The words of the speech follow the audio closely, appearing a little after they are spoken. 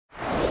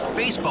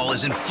Baseball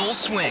is in full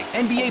swing.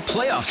 NBA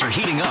playoffs are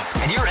heating up,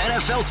 and your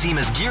NFL team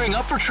is gearing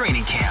up for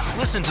training camp.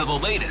 Listen to the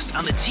latest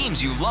on the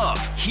teams you love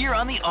here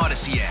on the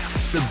Odyssey app.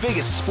 The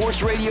biggest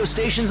sports radio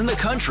stations in the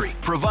country,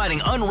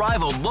 providing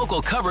unrivaled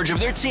local coverage of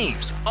their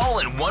teams, all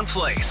in one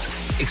place.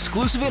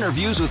 Exclusive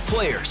interviews with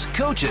players,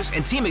 coaches,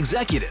 and team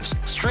executives,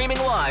 streaming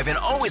live and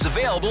always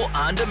available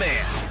on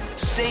demand.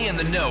 Stay in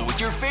the know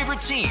with your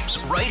favorite teams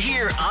right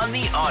here on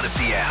the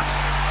Odyssey app.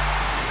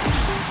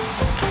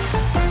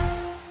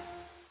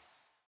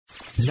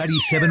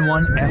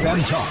 97.1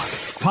 FM Talk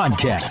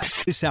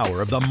Podcast. This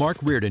hour of the Mark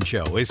Reardon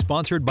Show is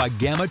sponsored by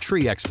Gamma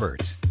Tree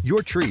Experts.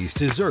 Your trees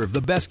deserve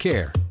the best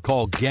care.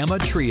 Call Gamma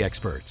Tree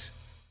Experts.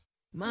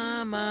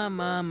 Mamacita,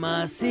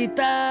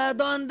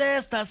 ¿dónde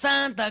está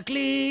Santa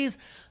Claus?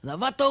 The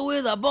vato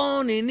with a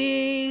bony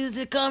knees,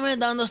 he's coming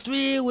down the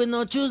street with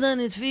no shoes on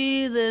his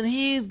feet, and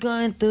he's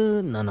going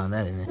to... No,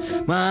 that ain't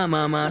it.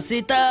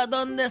 Mamacita,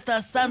 ¿dónde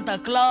está Santa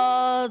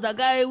Claus? The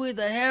guy with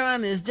the hair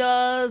on his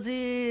jaws,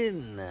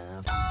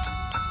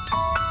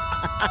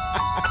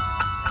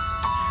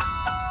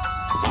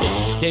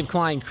 Dave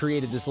Klein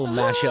created this little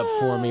mashup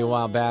for me a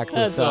while back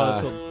with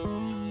awesome.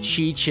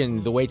 Cheech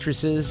and the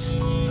Waitresses.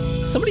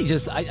 Somebody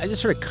I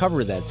just heard a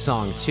cover of that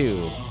song, too.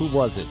 Who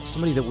was it?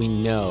 Somebody that we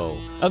know.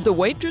 Of the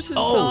Waitresses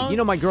song? You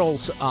know my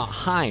girls,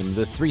 Haim,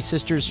 the three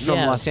sisters from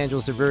Los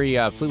Angeles, are very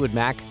Fleetwood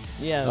Mac.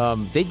 Yes.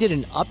 They did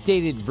an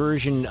updated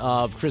version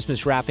of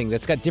Christmas Wrapping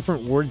that's got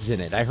different words in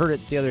it. I heard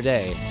it the other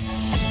day.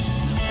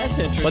 That's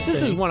interesting. But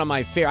this is one of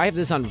my favorite. I have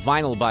this on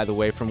vinyl, by the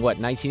way, from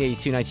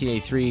 1982,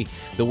 1983,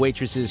 The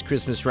Waitresses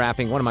Christmas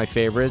Wrapping, one of my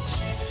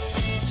favorites.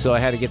 So I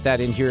had to get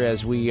that in here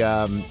as we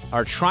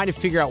are trying to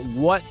figure out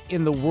what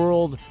in the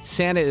world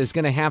Santa is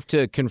going to have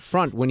to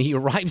confront when he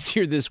arrives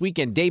here this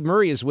weekend. Dave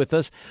Murray is with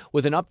us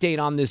with an update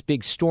on this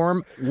big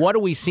storm. What are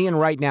we seeing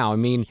right now? I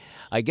mean,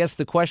 I guess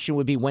the question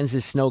would be, when's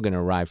this snow going to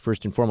arrive,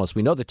 first and foremost?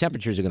 We know the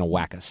temperatures are going to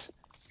whack us.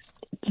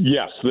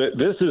 Yes,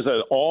 this is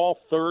an all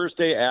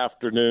Thursday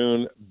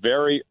afternoon,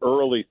 very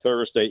early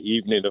Thursday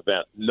evening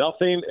event.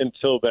 Nothing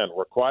until then.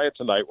 We're quiet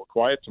tonight. We're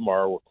quiet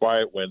tomorrow. We're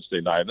quiet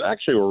Wednesday night.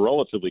 Actually, we're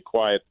relatively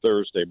quiet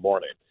Thursday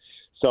morning.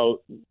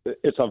 So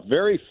it's a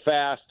very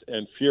fast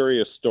and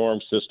furious storm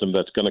system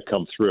that's going to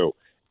come through.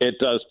 It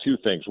does two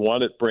things.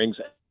 One, it brings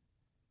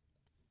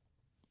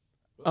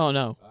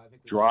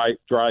dry,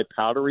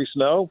 powdery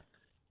snow,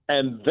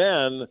 and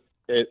then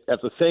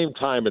at the same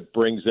time, it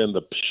brings in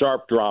the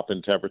sharp drop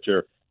in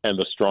temperature and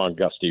the strong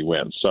gusty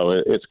winds. So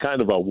it's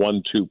kind of a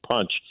 1-2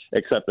 punch,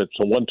 except it's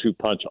a 1-2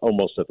 punch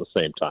almost at the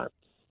same time.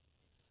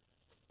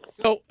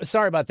 So,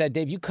 sorry about that,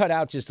 Dave. You cut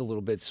out just a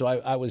little bit, so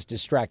I was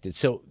distracted.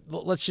 So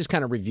let's just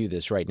kind of review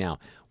this right now.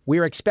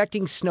 We're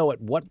expecting snow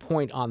at what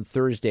point on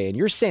Thursday? And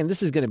you're saying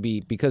this is going to be,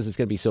 because it's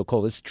going to be so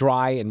cold, it's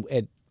dry, and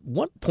at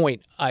what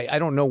point, I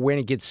don't know when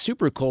it gets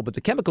super cold, but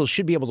the chemicals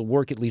should be able to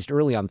work at least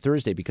early on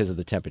Thursday because of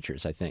the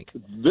temperatures, I think.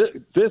 This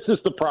is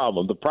the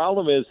problem. The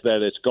problem is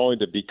that it's going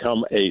to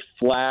become a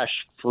flash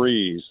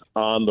freeze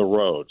on the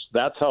roads.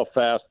 That's how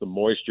fast the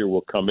moisture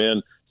will come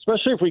in,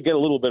 especially if we get a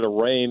little bit of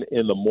rain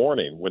in the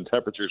morning when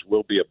temperatures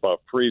will be above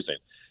freezing.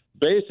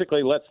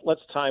 Basically,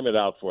 let's time it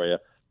out for you.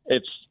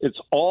 It's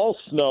all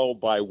snow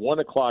by 1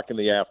 o'clock in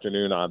the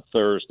afternoon on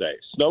Thursday.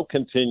 Snow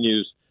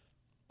continues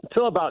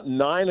until about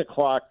 9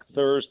 o'clock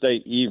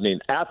Thursday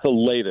evening at the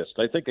latest.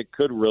 I think it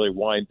could really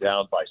wind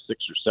down by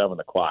 6 or 7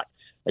 o'clock.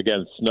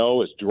 Again,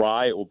 snow is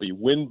dry. It will be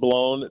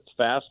wind-blown. It's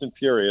fast and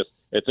furious.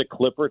 It's a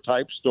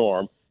Clipper-type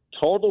storm.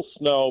 Total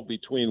snow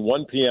between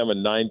 1 p.m.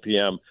 and 9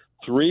 p.m.,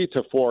 3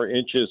 to 4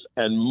 inches,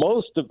 and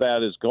most of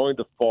that is going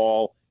to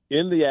fall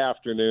in the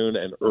afternoon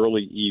and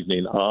early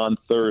evening on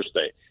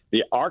Thursday.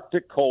 The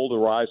Arctic cold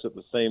arrives at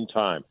the same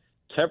time.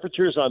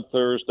 Temperatures on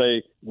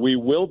Thursday, we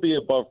will be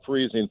above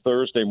freezing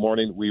Thursday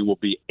morning. We will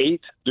be 8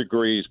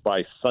 degrees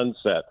by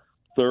sunset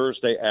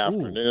Thursday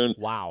afternoon.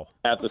 Ooh, wow.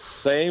 At the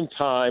same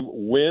time,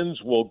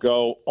 winds will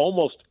go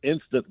almost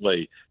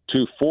instantly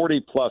to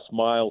 40-plus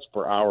miles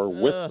per hour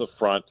with the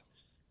front,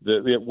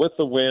 with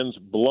the winds,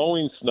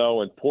 blowing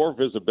snow, and poor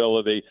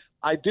visibility.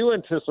 I do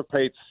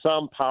anticipate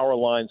some power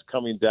lines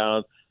coming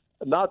down,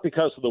 not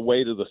because of the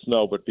weight of the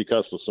snow, but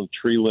because of some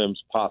tree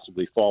limbs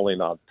possibly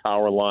falling on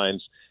power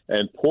lines,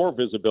 and poor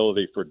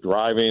visibility for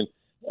driving.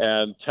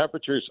 And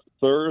temperatures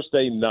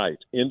Thursday night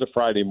into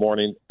Friday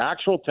morning,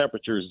 actual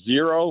temperatures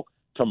 0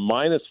 to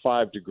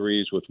 -5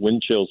 degrees with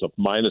wind chills of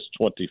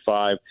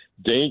 -25.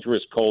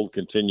 Dangerous cold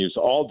continues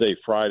all day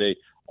Friday,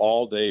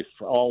 all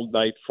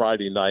night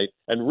Friday night,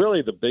 and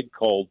really the big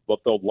cold,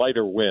 but the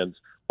lighter winds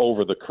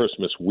over the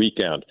Christmas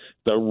weekend.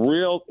 The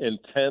real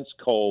intense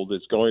cold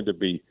is going to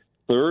be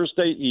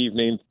Thursday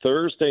evening,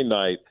 Thursday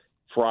night,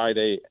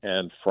 Friday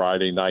and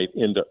Friday night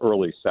into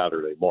early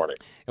Saturday morning.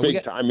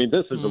 I mean,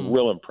 this is a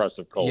real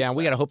impressive cold. Yeah, and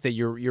we got to hope that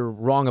you're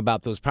wrong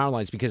about those power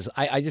lines, because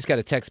I just got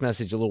a text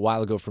message a little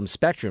while ago from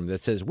Spectrum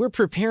that says, we're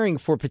preparing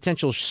for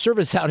potential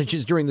service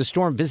outages during the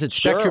storm. Visit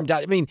Spectrum.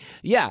 I mean,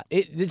 yeah,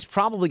 it's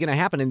probably going to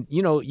happen. And,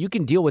 you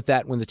can deal with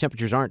that when the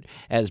temperatures aren't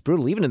as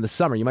brutal. Even in the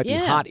summer, you might be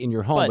hot in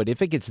your home. But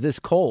if it gets this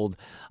cold,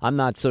 I'm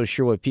not so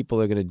sure what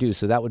people are going to do.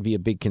 So that would be a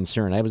big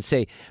concern. I would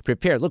say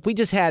prepare. Look,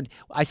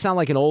 I sound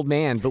like an old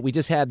man, but we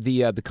just had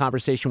the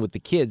conversation with the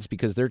kids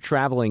because they're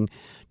traveling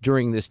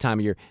during this time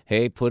of year.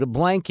 Hey, put a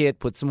blanket,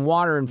 put some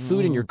water and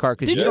food in your car.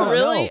 Did you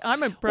really?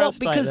 I'm impressed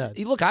by that.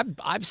 Look,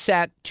 I've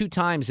sat 2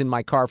 times in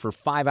my car for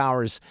 5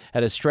 hours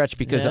at a stretch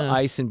because of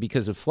ice and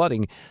because of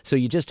flooding. So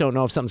you just don't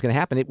know if something's going to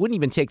happen. It wouldn't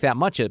even take that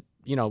much. Dave,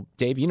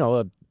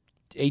 a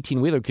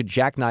 18-wheeler could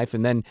jackknife,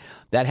 and then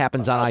that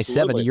happens on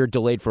I-70. You're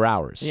delayed for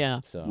hours.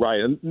 Yeah. So. Right.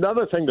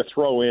 Another thing to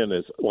throw in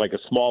is like a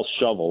small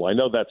shovel. I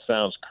know that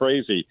sounds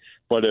crazy,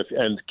 but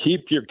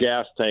keep your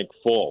gas tank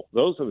full.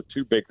 Those are the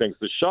 2 big things.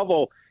 The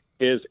shovel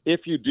is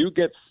if you do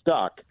get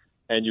stuck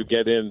and you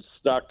get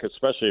stuck,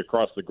 especially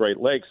across the Great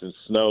Lakes in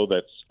snow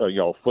that's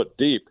a foot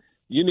deep,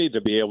 you need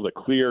to be able to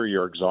clear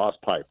your exhaust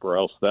pipe, or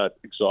else that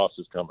exhaust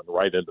is coming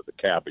right into the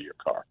cab of your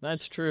car.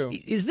 That's true.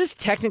 Is this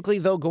technically,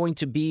 though, going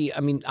to be,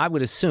 I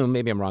would assume,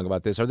 maybe I'm wrong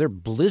about this, are there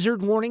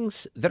blizzard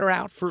warnings that are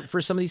out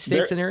for some of these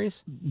states and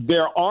areas?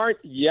 There aren't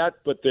yet,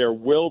 but there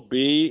will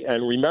be.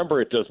 And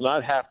remember, it does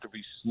not have to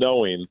be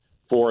snowing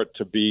for it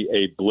to be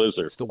a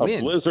blizzard. It's the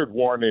wind. A blizzard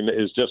warning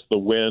is just the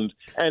wind.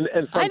 And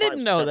I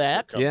didn't know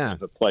that. Yeah.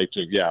 Play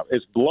too. Yeah,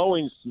 it's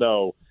blowing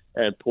snow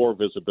and poor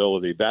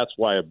visibility. That's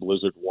why a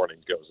blizzard warning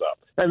goes up.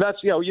 And that's,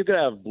 you could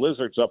have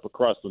blizzards up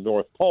across the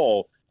North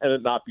Pole and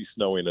it not be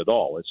snowing at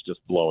all. It's just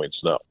blowing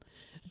snow.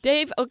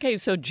 Dave, okay,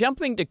 so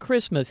jumping to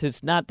Christmas,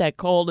 it's not that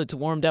cold. It's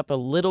warmed up a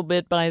little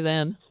bit by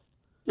then.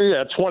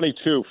 Yeah,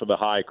 22 for the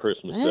high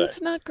Christmas day.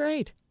 It's not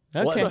great.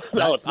 Okay.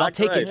 No, it's not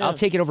great. I'll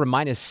take it over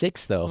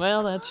 -6, though.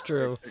 Well, that's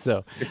true.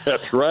 So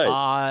that's right.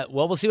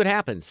 Well, we'll see what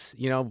happens.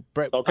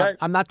 Brett, okay.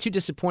 I'm not too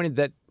disappointed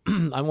that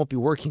I won't be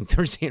working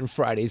Thursday and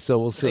Friday, so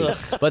we'll see.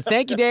 But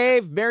thank you,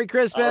 Dave. Merry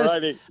Christmas.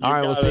 All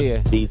right, we'll see you.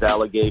 These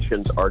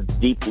allegations are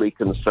deeply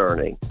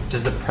concerning.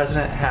 Does the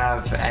president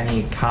have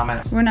any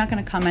comment? We're not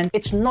going to comment.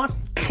 It's not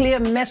clear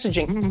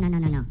messaging.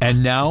 No.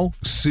 And now,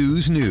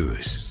 Sue's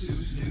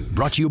News.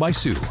 Brought to you by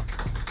Sue.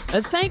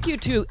 Thank you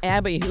to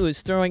Abby, who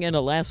is throwing in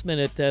a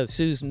last-minute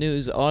Sue's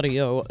News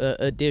audio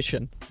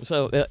edition.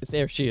 So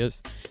there she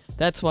is.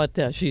 That's what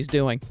she's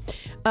doing.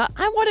 I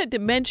wanted to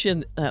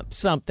mention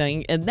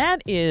something, and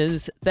that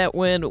is that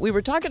when we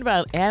were talking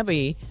about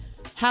Abby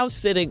house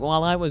sitting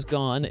while I was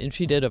gone, and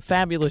she did a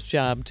fabulous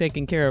job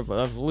taking care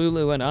of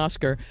Lulu and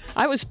Oscar,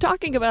 I was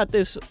talking about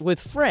this with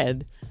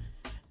Fred,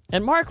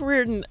 and Mark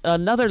Reardon,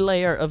 another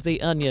layer of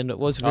the onion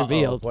was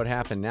revealed. What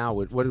happened now?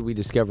 What did we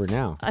discover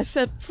now? I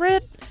said,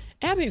 Fred,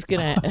 Abby's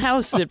going to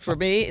house sit for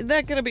me. Isn't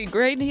that going to be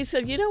great? And he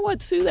said, you know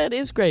what, Sue, that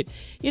is great.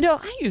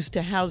 I used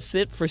to house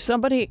sit for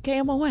somebody at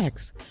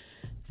KMOX.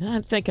 And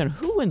I'm thinking,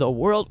 who in the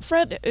world?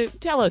 Fred,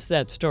 tell us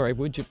that story,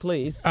 would you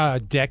please?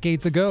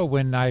 Decades ago,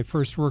 when I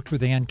first worked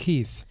with Ann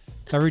Keith,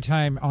 every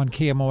time on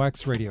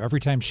KMOX radio,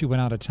 every time she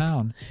went out of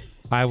town,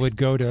 I would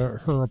go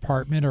to her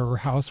apartment or her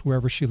house,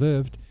 wherever she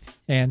lived,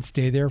 and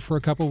stay there for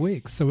a couple of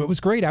weeks. So it was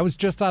great. I was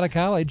just out of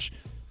college.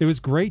 It was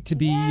great to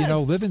be,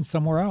 living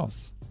somewhere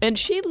else. And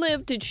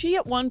did she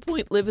at one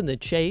point live in the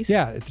Chase?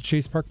 Yeah, at the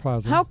Chase Park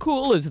Plaza. How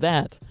cool is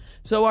that?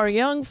 So our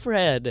young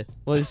Fred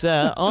was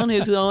on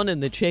his own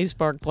in the Chase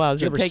Park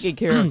Plaza taking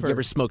care of her. You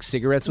ever smoke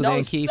cigarettes with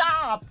Ann Keith?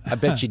 Stop! I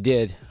bet you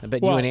did. I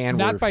bet you and Ann were.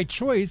 Not by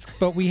choice,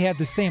 but we had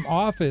the same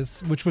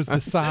office, which was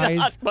the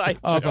size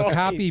of a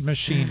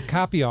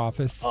copy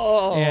office.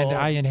 Oh. And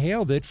I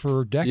inhaled it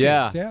for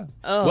decades. Yeah.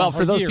 Oh. Well,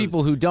 for those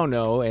people who don't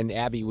know, and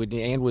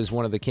Ann was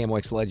one of the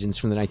KMOX legends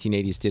from the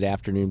 1980s, did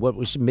afternoon. What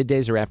was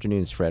middays or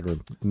afternoons, Fred? Or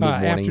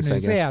mid-mornings,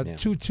 afternoons, I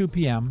guess? 2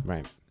 p.m.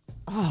 Right.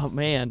 Oh,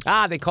 man.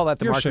 They call that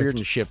the Mark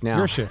Reardon shift now.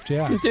 Your shift,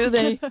 yeah. Do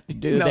they?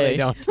 No, they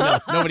don't. No,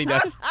 nobody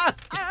does.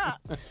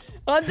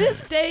 On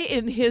this day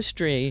in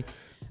history,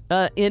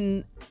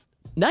 in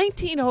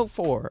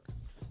 1904,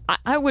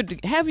 I would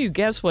have you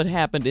guess what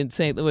happened in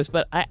St. Louis,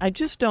 but I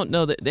just don't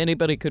know that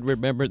anybody could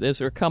remember this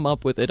or come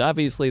up with it.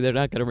 Obviously, they're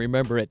not going to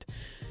remember it.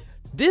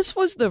 This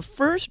was the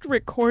first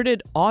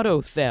recorded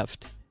auto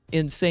theft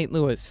in St.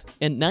 Louis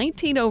in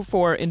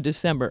 1904 in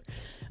December.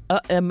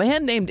 A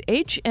man named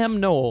H.M.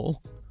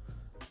 Knoll,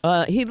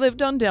 he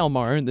lived on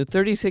Delmar in the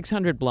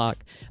 3600 block,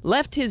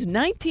 left his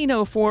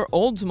 1904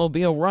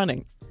 Oldsmobile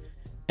running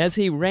as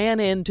he ran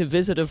in to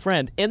visit a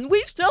friend. And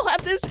we still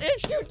have this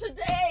issue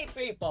today,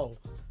 people.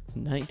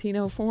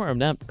 1904. I'm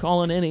not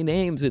calling any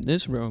names in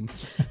this room.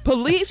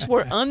 Police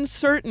were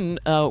uncertain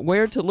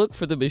where to look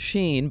for the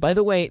machine. By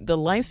the way, the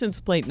license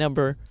plate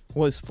number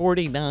was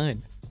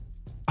 49.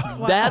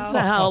 Wow. That's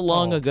how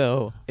long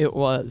ago it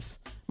was.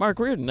 Mark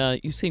Reardon,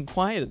 you seem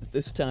quiet at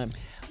this time.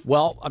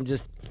 Well, I'm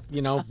just,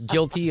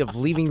 guilty of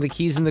leaving the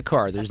keys in the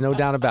car. There's no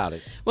doubt about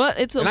it. Well,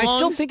 it's a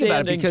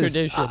long-standing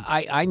tradition.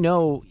 I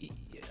know,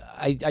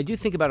 I do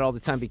think about it all the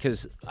time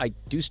because I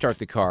do start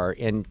the car,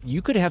 and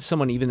you could have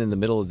someone even in the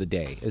middle of the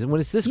day.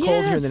 When it's this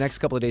cold here in the next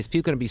couple of days,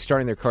 people are going to be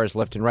starting their cars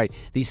left and right.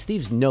 These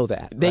thieves know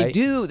that. They right?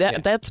 do.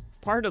 That's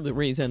part of the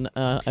reason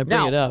I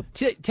bring it up.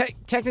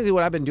 Technically,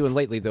 what I've been doing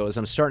lately, though, is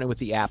I'm starting it with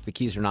the app. The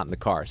keys are not in the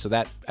car. So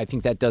I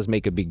think that does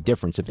make a big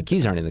difference if the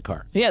keys aren't in the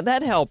car. Yeah,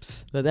 that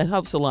helps. That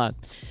helps a lot.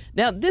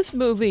 Now, this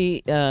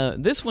movie,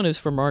 this one is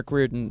for Mark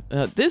Reardon.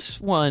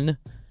 This one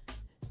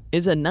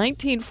is a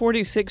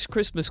 1946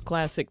 Christmas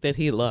classic that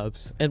he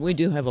loves. And we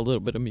do have a little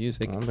bit of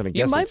music. I'm going to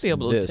guess you might it's be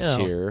able to tell.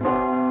 Here.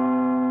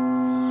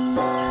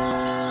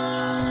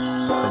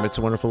 From It's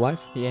a Wonderful Life?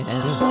 Yeah.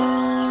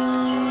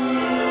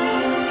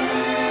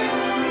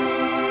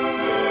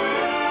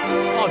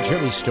 Oh,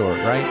 Jimmy Stewart,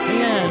 right?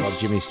 Yes. I love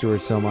Jimmy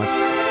Stewart so much.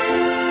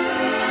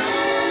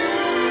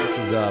 This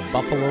is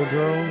Buffalo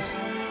Girls.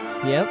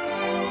 Yep.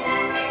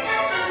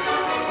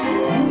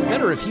 It's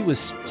better if he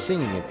was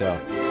singing it, though,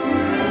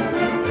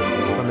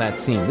 from that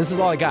scene. This is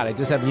all I got. I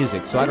just have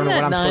music, so I don't know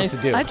what I'm supposed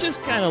to do. I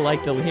just kind of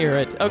like to hear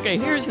it. Okay,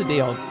 here's the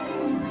deal.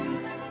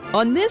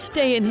 On this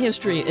day in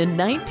history, in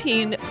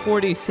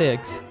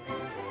 1946,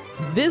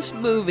 this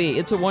movie,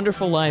 It's a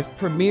Wonderful Life,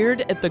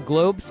 premiered at the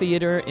Globe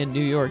Theater in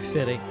New York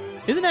City.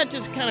 Isn't that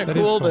just kind of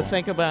cool to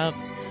think about?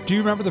 Do you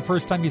remember the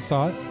first time you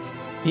saw it?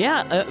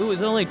 Yeah, it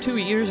was only 2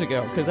 years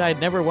ago because I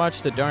had never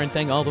watched the darn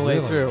thing all the way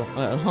through.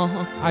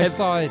 I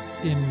saw it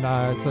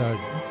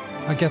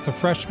as a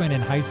freshman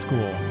in high school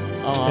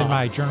in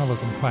my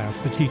journalism class.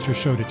 The teacher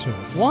showed it to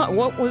us. What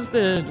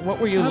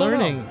were you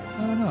learning?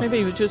 I don't know. Maybe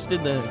it was just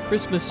in the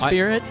Christmas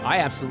spirit. I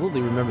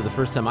absolutely remember the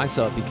first time I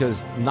saw it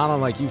because not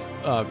unlike you,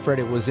 Fred,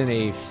 it was in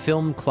a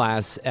film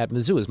class at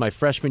Mizzou. It was my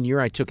freshman year.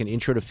 I took an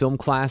intro to film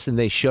class, and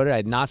they showed it. I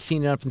had not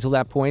seen it up until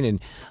that point, and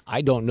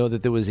I don't know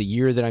that there was a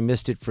year that I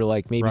missed it for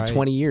like maybe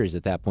 20 years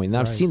at that point. And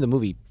I've seen the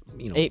movie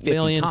 8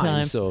 million 50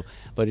 times. So,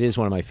 but it is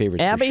one of my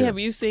favorites. Abby, for sure. have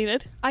you seen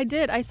it? I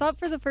did. I saw it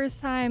for the first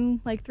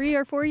time like 3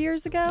 or 4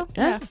 years ago.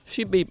 Yeah.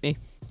 She beat me.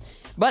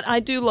 But I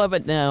do love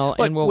it now,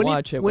 and we'll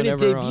watch it when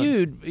it whenever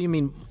debuted. I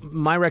mean,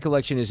 my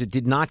recollection is it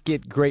did not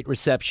get great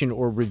reception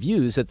or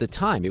reviews at the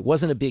time. It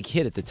wasn't a big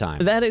hit at the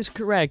time. That is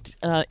correct.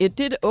 It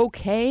did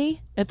okay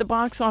at the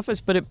box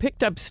office, but it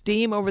picked up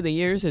steam over the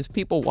years as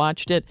people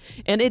watched it,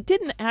 and it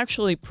didn't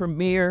actually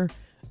premiere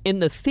in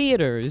the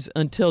theaters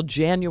until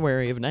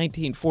January of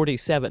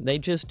 1947. They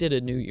just did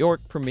a New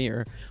York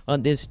premiere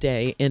on this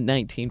day in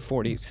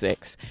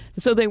 1946.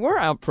 So they were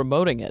out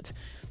promoting it.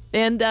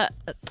 And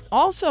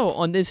also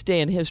on this day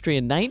in history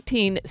in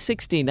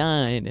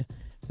 1969,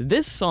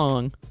 this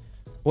song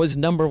was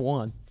number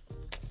one.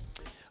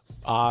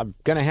 I'm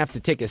going to have to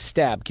take a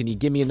stab. Can you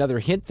give me another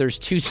hint? There's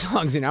 2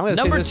 songs in. I'm going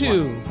to say number this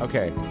 2. One.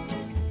 Okay.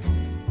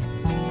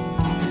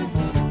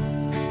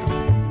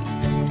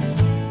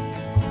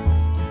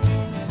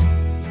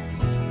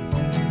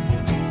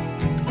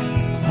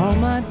 All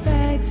my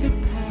bags are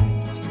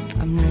packed,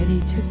 I'm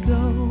ready to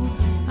go.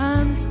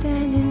 I'm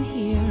standing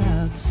here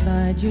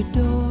outside your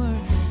door.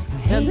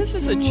 Now this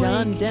is a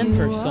John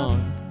Denver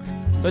song,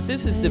 but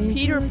this is the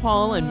Peter,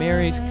 Paul, and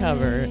Mary's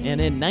cover,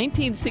 and in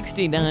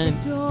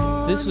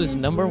 1969, this was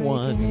number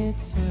one.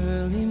 It's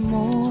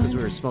because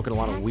we were smoking a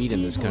lot of weed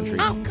in this country.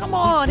 Oh, come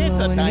on, it's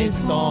a nice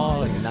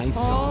song. It's a nice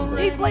song.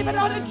 He's leaving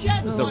on a jet.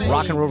 This was the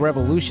rock and roll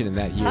revolution in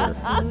that year.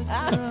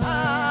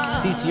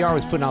 CCR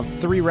was putting out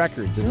 3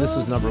 records, and this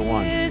was number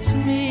 1. Kiss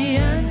me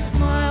and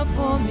smile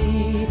for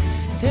me.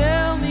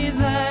 Tell me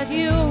that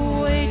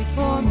you'll wait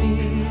for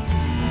me.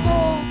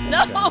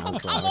 No,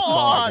 come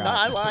on.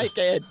 I like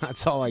it.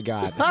 That's all I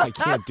got. I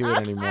can't do it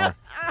anymore.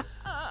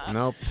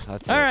 Nope.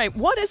 That's all it. right.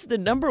 What is the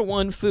number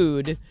 1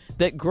 food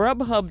that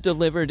Grubhub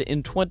delivered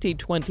in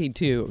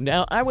 2022?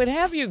 Now, I would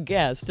have you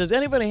guess. Does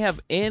anybody have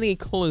any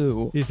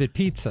clue? Is it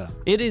pizza?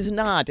 It is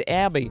not.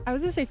 Abby. I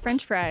was going to say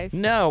French fries.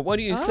 No. What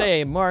do you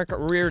say, Mark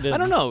Reardon? I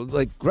don't know.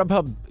 Like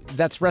Grubhub,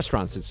 that's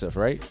restaurants and stuff,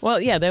 right? Well,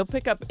 yeah, they'll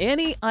pick up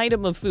any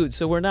item of food,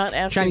 so we're not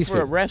asking Chinese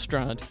for a food.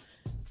 restaurant.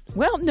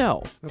 Well,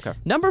 no. Okay.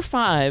 Number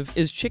 5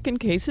 is chicken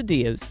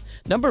quesadillas.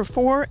 Number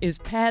 4 is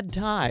pad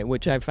thai,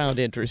 which I found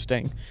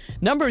interesting.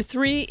 Number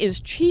 3 is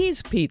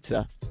cheese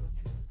pizza.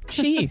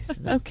 Cheese.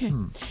 Okay.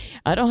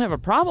 I don't have a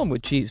problem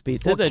with cheese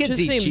pizza. Well, that kids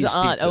just eat seems cheese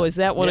odd. pizza. Oh, is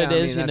that what it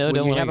is? That's don't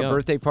when you wanna have a go.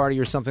 birthday party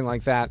or something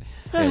like that.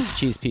 It's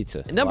cheese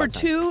pizza. Number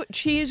 2,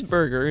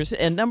 cheeseburgers,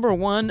 and number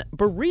 1,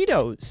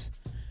 burritos.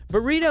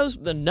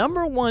 Burritos, the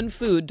number 1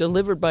 food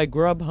delivered by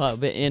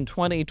Grubhub in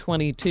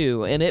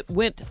 2022, and it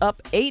went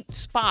up 8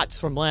 spots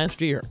from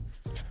last year.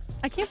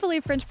 I can't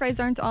believe French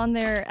fries aren't on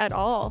there at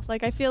all.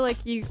 Like, I feel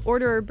like you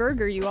order a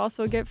burger, you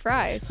also get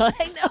fries. I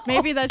know.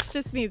 Maybe that's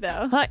just me,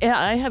 though.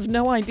 I have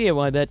no idea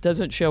why that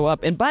doesn't show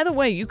up. And by the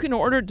way, you can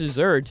order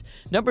desserts.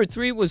 Number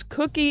 3 was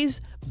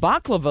cookies,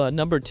 baklava,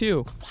 number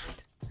 2.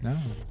 What? No.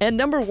 And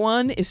number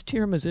 1 is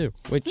tiramisu,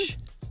 which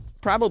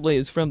probably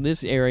is from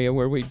this area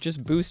where we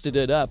just boosted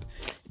it up.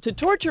 To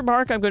torture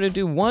Mark, I'm going to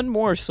do one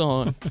more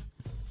song.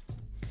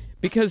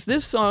 because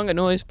this song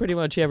annoys pretty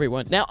much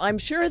everyone. Now, I'm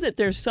sure that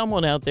there's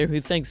someone out there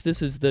who thinks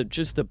this is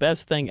just the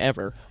best thing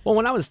ever. Well,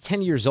 when I was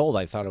 10 years old,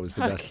 I thought it was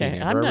the best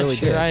thing ever. I'm not really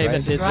sure I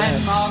even did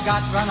that. Grandma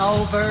got run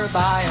over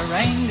by a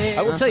reindeer.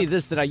 I will tell you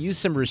this, that I used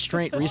some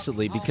restraint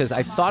recently because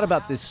I thought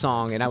about this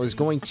song and I was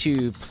going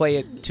to play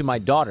it to my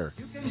daughter.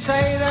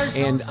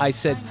 And I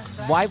said,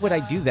 why would I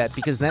do that?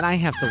 Because then I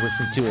have to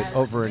listen to it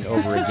over and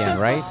over again,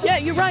 right? Yeah,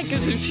 you're right,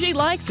 because if she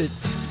likes it,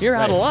 you're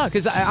out of luck.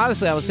 Because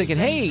honestly, I was thinking,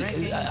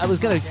 hey, I was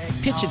going to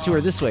pitch it to her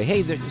this way.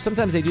 Hey,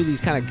 sometimes they do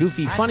these kind of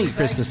goofy, funny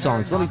Christmas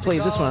songs. Let me play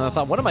this one. And I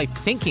thought, what am I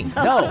thinking?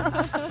 No,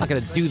 I'm not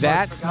going to do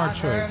that. Smart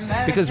choice.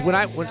 Because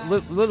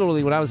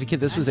literally when I was a kid,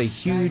 this was a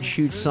huge,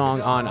 huge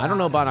song on, I don't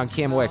know about on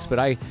KMOX, but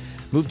I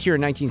moved here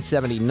in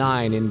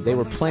 1979, and they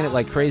were playing it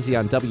like crazy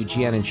on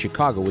WGN in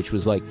Chicago, which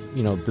was like,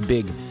 the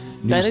big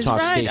news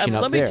talk station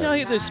up there. Let me tell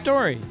you this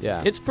story.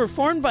 Yeah. It's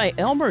performed by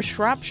Elmer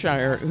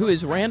Shropshire, who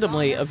is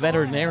randomly a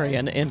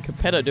veterinarian and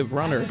competitive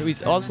runner,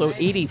 who's also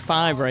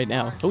 85 right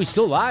now. Oh, he's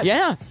still alive?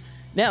 Yeah.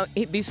 Now,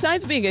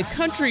 besides being a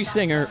country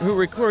singer who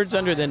records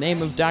under the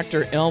name of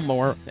Dr.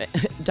 Elmo,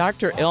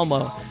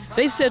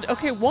 they said,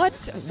 okay, what?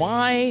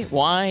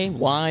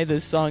 Why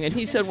this song? And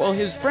he said, well,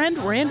 his friend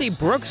Randy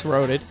Brooks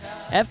wrote it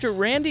after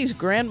Randy's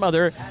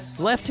grandmother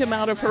left him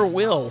out of her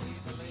will.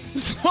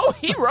 So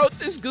he wrote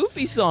this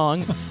goofy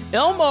song.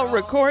 Elmo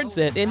records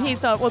it, and he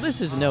thought, well, this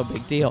is no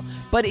big deal.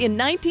 But in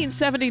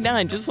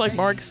 1979, just like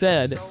Mark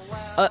said,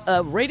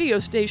 a radio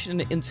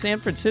station in San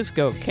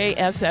Francisco,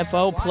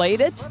 KSFO, played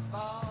it.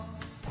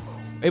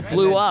 It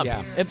blew up.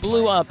 Yeah. It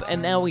blew up,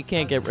 and now we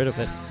can't get rid of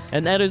it.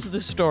 And that is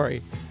the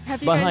story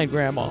behind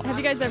Grandma. Have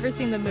you guys ever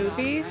seen the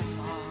movie?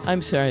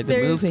 I'm sorry, the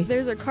movie?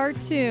 There's a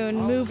cartoon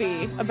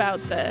movie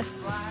about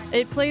this.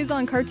 It plays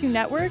on Cartoon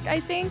Network, I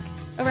think,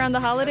 around the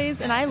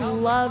holidays, and I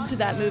loved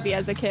that movie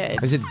as a kid.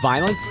 Is it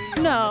violent?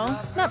 No,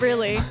 not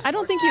really. I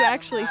don't think you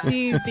actually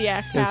see the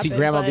act happen. See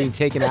Grandma being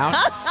taken out?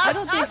 I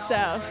don't think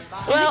so.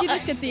 I think you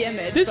just get the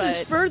image. This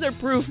is further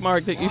proof,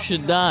 Mark, that you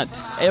should not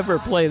ever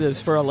play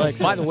this for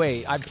Alexa. By the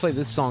way, I'd play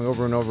this song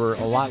over and over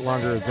a lot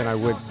longer than I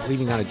would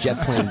leaving on a jet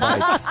plane by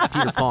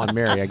Peter, Paul, and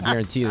Mary. I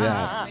guarantee you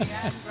that.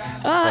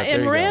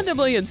 And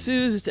randomly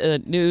ensues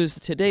news,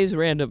 today's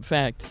random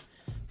fact.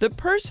 The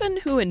person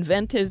who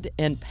invented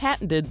and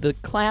patented the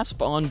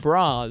clasp on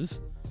bras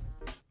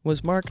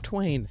was Mark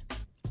Twain.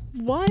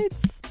 What?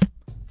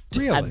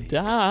 Really?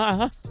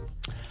 That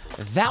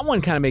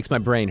one kind of makes my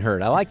brain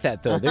hurt. I like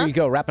that, though. There you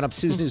go, wrapping up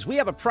Sue's News. We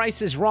have a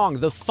Price is Wrong,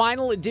 the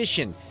final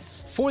edition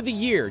for the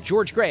year.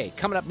 George Gray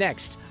coming up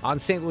next on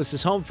St.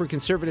 Louis's home for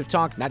conservative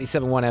talk,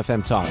 97.1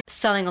 FM Talk.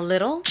 Selling a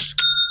little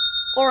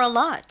or a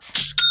lot?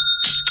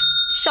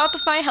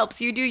 Shopify helps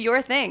you do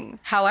your thing,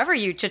 however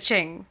you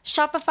cha-ching.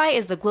 Shopify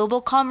is the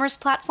global commerce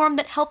platform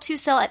that helps you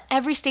sell at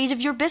every stage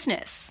of your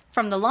business.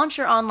 From the launch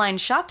your online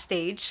shop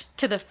stage,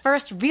 to the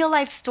first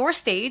real-life store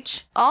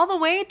stage, all the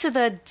way to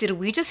the did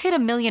we just hit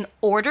 1 million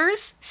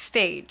orders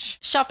stage.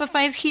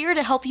 Shopify is here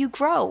to help you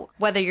grow.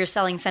 Whether you're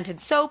selling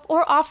scented soap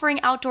or offering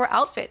outdoor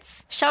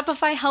outfits,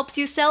 Shopify helps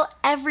you sell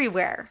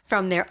everywhere.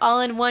 From their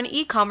all-in-one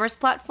e-commerce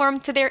platform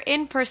to their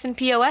in-person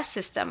POS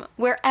system,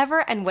 wherever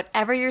and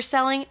whatever you're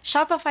selling,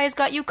 Shopify's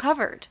got you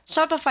covered.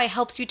 Shopify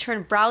helps you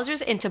turn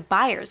browsers into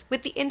buyers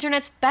with the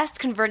internet's best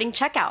converting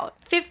checkout.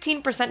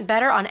 15%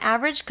 better on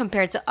average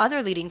compared to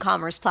other leading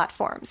commerce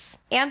platforms.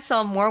 And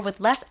sell more with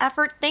less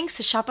effort thanks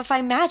to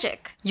Shopify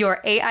Magic, your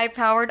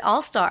AI-powered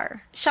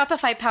all-star.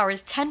 Shopify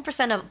powers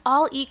 10% of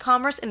all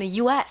e-commerce in the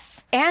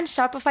U.S. And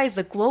Shopify is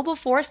the global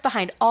force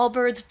behind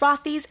Allbirds,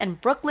 Rothy's, and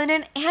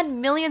Brooklinen,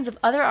 and millions of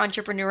other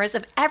entrepreneurs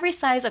of every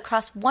size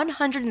across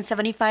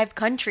 175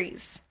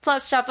 countries.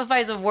 Plus,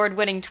 Shopify's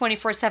award-winning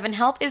 24/7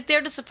 help is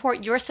there to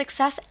support your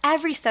success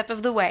every step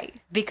of the way.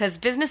 Because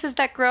businesses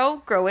that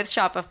grow, grow with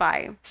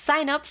Shopify.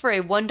 Sign up for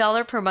a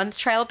 $1 per month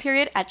trial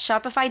period at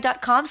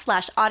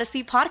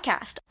shopify.com/Odyssey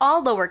Podcast,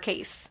 all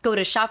lowercase. Go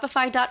to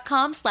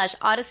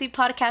shopify.com/Odyssey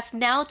Podcast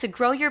now to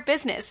grow your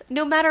business,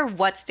 no matter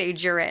what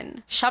stage you're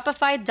in.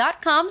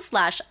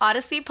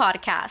 Shopify.com/Odyssey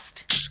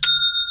Podcast.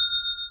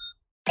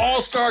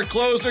 All-star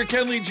closer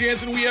Kenley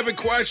Jansen, we have a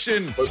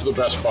question. What's the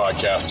best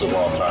podcast of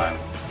all time?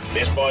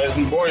 Baseball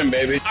isn't boring,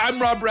 baby.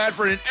 I'm Rob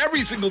Bradford, and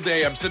every single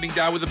day I'm sitting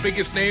down with the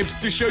biggest names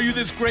to show you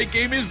this great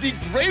game is the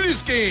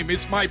greatest game.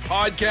 It's my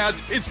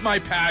podcast. It's my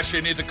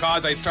passion. It's a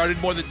cause I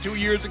started more than 2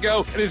 years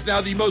ago and is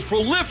now the most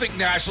prolific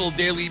national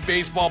daily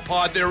baseball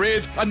pod there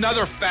is.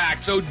 Another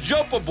fact, so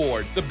jump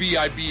aboard the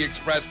BIB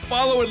Express.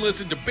 Follow and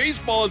listen to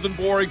Baseball Isn't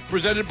Boring,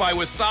 presented by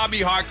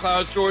Wasabi Hot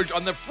Cloud Storage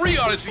on the free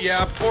Odyssey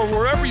app or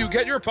wherever you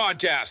get your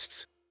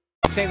podcasts.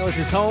 St. Louis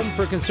is home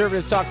for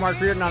conservative talk. Mark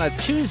Reardon on a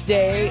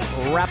Tuesday,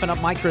 wrapping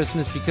up my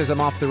Christmas because I'm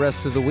off the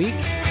rest of the week.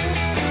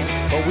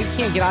 But we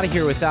can't get out of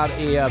here without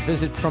a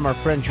visit from our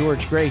friend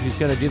George Gray, who's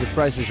going to do the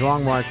Price is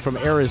Wrong, Mark, from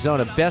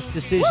Arizona. Best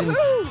decision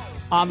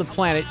on the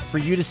planet for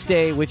you to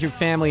stay with your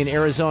family in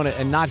Arizona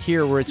and not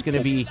here where it's going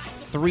to be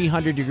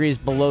 300 degrees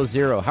below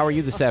zero. How are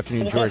you this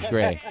afternoon, George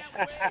Gray?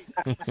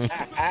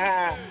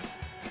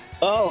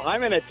 Oh,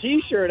 I'm in a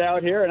T-shirt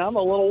out here, and I'm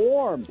a little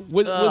warm.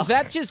 Was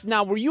that just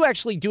now? Were you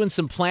actually doing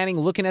some planning,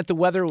 looking at the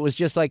weather? It was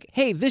just like,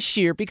 hey, this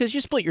year, because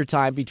you split your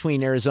time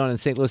between Arizona and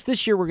St. Louis.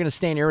 This year, we're going to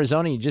stay in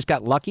Arizona. And you just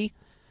got lucky.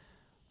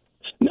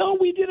 No,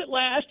 we did it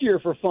last year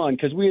for fun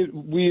because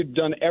we had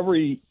done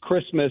every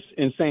Christmas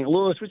in St.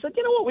 Louis. We said,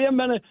 you know what, we haven't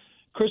been to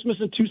Christmas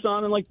in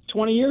Tucson in like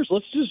 20 years.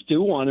 Let's just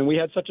do one. And we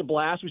had such a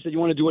blast. We said, you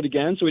want to do it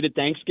again? So we did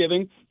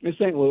Thanksgiving in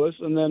St. Louis,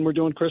 and then we're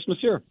doing Christmas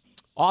here.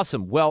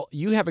 Awesome. Well,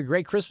 you have a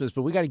great Christmas,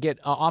 but we got to get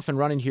off and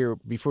running here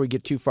before we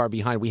get too far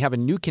behind. We have a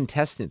new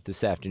contestant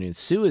this afternoon.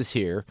 Sue is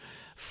here.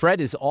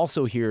 Fred is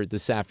also here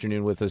this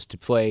afternoon with us to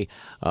play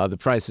The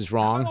Price is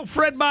Wrong. Oh,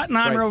 Fred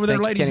Bottenheimer over there,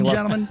 ladies and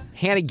gentlemen.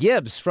 Hannah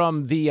Gibbs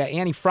from the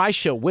Annie Fry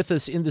Show with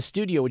us in the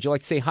studio. Would you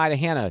like to say hi to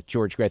Hannah,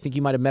 George Gray? I think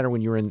you might have met her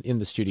when you were in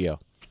the studio.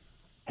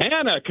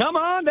 Hannah, come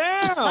on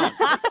down.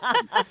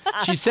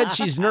 She said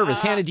she's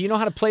nervous. Hannah, do you know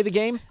how to play the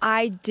game?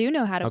 I do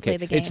know how to play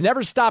the game. It's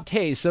never stopped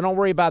Hayes, so don't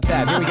worry about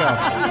that. Here we go.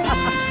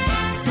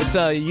 It's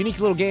a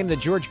unique little game that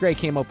George Gray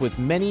came up with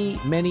many,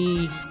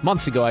 many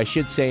months ago, I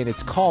should say, and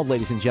it's called,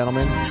 ladies and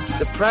gentlemen,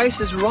 The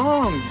Price is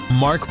Wrong.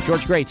 Mark.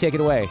 George Gray, take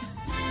it away.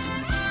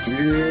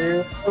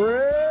 Here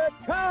it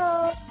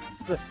comes.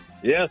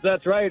 Yes,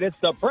 that's right. It's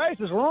The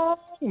Price is Wrong,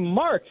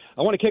 Mark.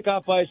 I want to kick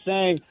off by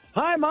saying,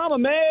 hi, Mama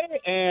May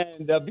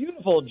and the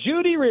beautiful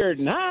Judy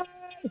Reardon. Hi.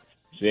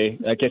 See,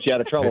 that gets you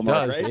out of trouble,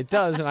 Mark, right? It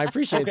does, and I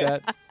appreciate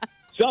that.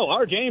 So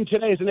our game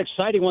today is an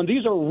exciting one.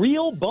 These are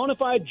real, bona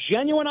fide,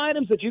 genuine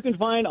items that you can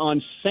find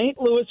on St.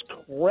 Louis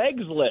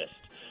Craigslist.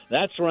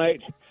 That's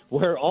right,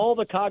 where all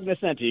the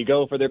cognoscenti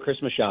go for their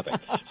Christmas shopping.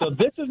 So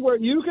this is where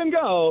you can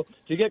go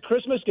to get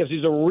Christmas gifts.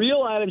 These are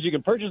real items. You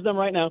can purchase them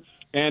right now.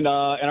 And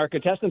our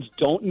contestants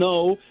don't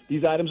know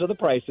these items are the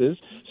prices.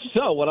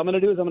 So what I'm going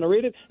to do is I'm going to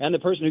read it, and the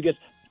person who gets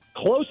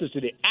closest to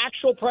the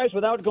actual price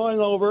without going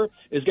over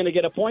is going to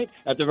get a point.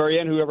 At the very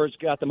end, whoever's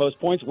got the most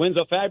points wins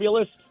a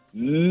fabulous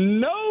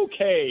no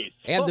case.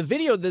 And the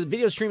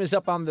video stream is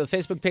up on the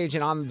Facebook page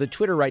and on the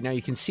Twitter right now.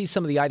 You can see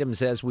some of the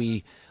items as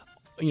we,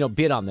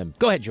 bid on them.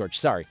 Go ahead, George.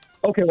 Sorry.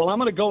 Okay, well, I'm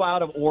going to go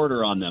out of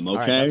order on them, okay? All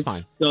right, that's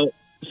fine. So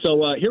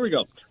here we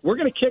go. We're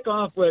going to kick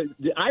off with,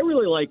 I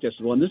really like this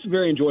one. This is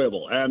very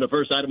enjoyable. And the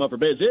first item up for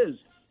bids is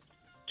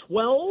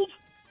 12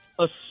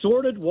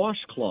 assorted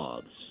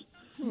washcloths.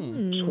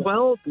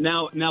 12.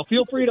 Now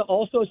feel free to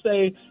also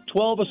say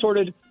 12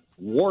 assorted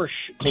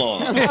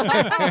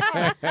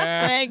washcloths.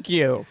 Thank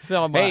you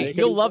so much. Hey,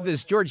 you'll love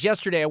this, George.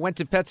 Yesterday, I went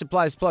to Pet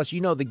Supplies Plus.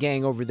 You know the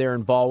gang over there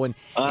in Baldwin,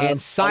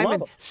 and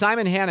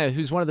Simon Hanna,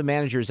 who's one of the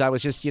managers. I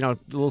was just, a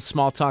little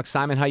small talk.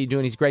 Simon, how you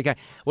doing? He's a great guy.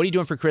 What are you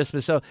doing for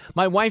Christmas? So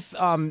my wife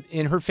and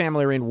her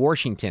family are in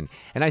Washington,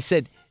 and I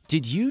said,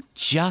 "Did you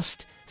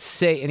just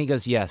say?" And he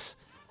goes, "Yes,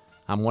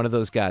 I'm one of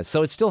those guys."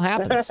 So it still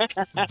happens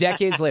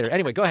decades later.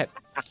 Anyway, go ahead.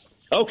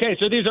 Okay,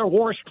 so these are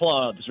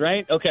washcloths,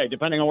 right? Okay,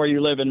 depending on where you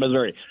live in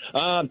Missouri.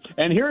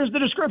 And here's the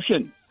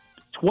description.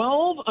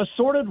 12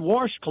 assorted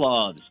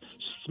washcloths,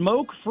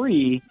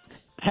 smoke-free,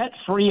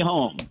 pet-free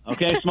home.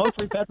 Okay,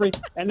 smoke-free, pet-free.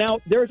 And now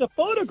there's a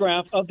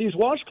photograph of these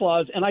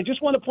washcloths, and I just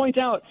want to point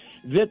out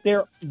that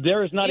there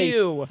is not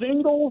a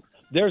single...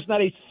 There's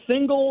not a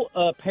single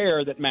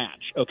pair that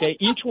match, okay?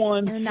 Each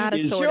one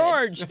is...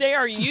 George, they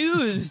are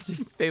used.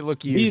 They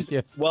look used,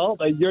 yes. Well,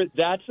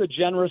 that's a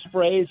generous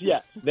phrase,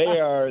 yes.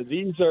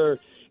 These are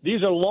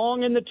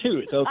long in the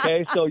tooth,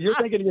 okay? So you're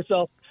thinking to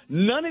yourself,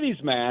 none of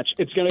these match.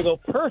 It's going to go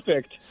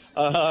perfect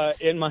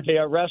in my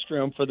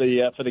restroom for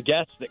the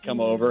guests that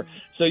come over.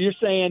 So you're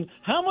saying,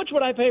 how much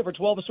would I pay for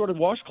 12 assorted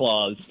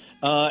washcloths?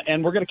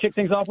 And we're going to kick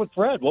things off with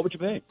Fred. What would you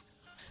pay?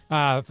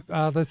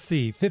 Let's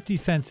see, 50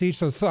 cents each,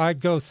 so I'd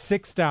go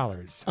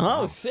 $6.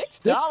 Oh,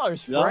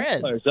 $6,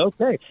 Fred.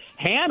 Okay.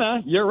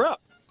 Hannah, you're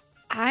up.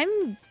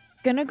 I'm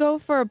going to go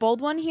for a bold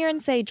one here and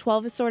say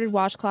 12 assorted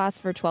washcloths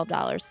for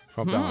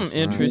 $12.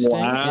 Interesting.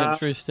 Wow.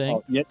 Interesting.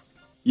 Oh,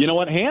 you know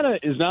what? Hannah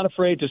is not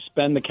afraid to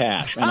spend the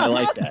cash, and I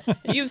like that.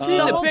 You've seen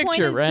the whole picture,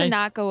 point is right? to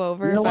not go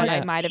over, but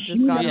I might have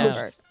just gone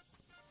over.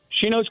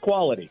 She knows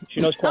quality.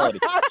 Sue,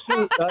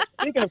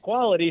 speaking of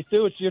quality,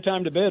 Sue, it's your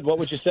time to bid. What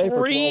would you say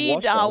for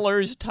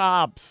 $3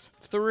 tops?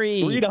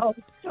 $3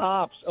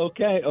 tops.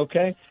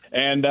 Okay.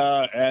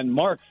 And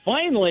Mark,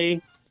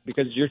 finally,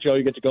 because it's your show,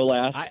 you get to go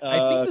last.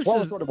 I think this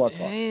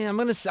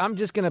is. I'm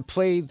just gonna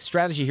play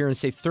strategy here and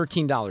say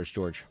 $13,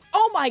 George.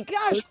 Oh my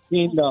gosh!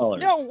 $13.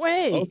 No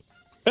way.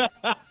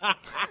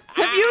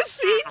 Have you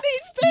seen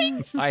these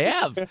things? I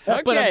have,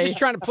 but I'm just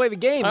trying to play the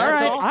game. All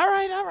that's right. all.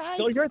 All right.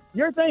 So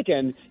you're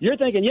thinking,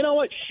 you know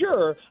what?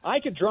 Sure, I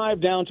could drive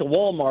down to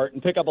Walmart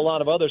and pick up a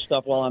lot of other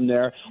stuff while I'm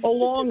there,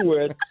 along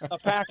with a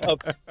pack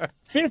of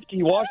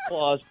 50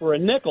 washcloths for a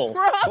nickel.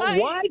 Right. But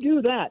why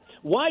do that?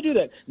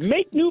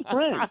 Make new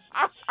friends,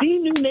 see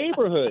new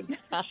neighborhoods,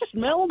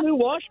 smell new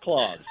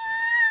washcloths,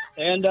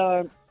 and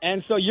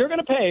so you're going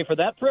to pay for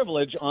that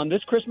privilege on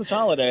this Christmas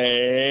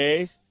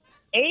holiday.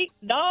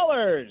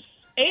 $8.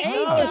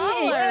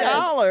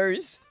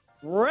 $8.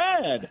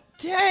 Fred.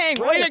 Dang,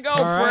 way to go,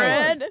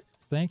 Fred.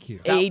 Thank you.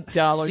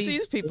 $8. See,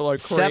 These people are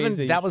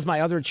crazy. That was my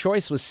other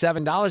choice, was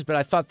 $7, but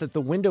I thought that the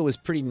window was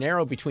pretty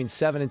narrow between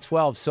 7 and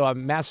 12. So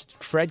I'm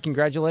Fred,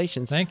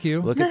 congratulations. Thank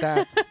you. Look at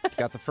that. He's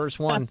got the first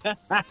one.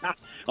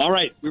 All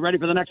right, we ready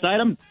for the next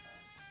item?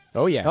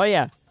 Oh, yeah. Oh,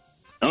 yeah.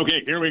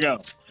 Okay, here we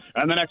go.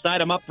 And the next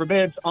item up for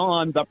bids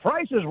on The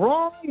Price is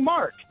Wrong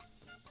Mark.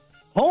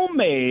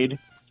 Homemade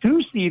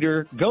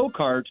 2-seater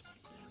go-kart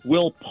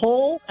will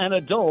pull an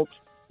adult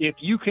if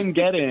you can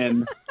get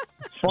in.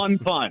 Fun.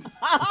 Fun.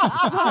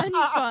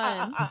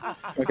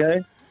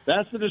 Okay?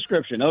 That's the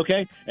description,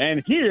 okay?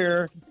 And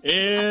here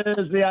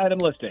is the item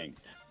listing.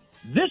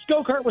 This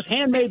go-kart was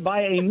handmade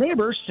by a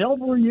neighbor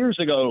several years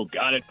ago.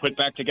 Got it put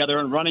back together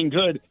and running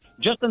good.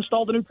 Just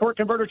installed a new torque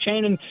converter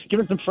chain and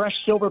given some fresh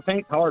silver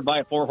paint powered by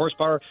a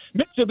 4-horsepower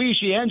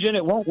Mitsubishi engine.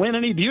 It won't win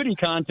any beauty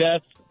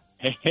contests.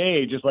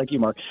 Hey, just like you,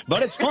 Mark.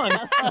 But it's fun.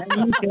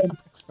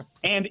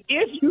 And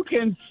if you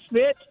can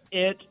fit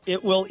it,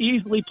 it will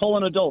easily pull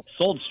an adult.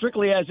 Sold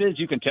strictly as is.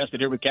 You can test it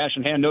here with cash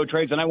in hand, no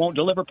trades, and I won't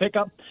deliver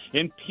pickup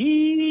in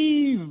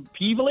Pevely?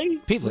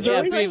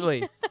 Yeah,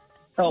 Pevely.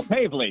 Oh,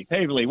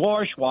 Pavely,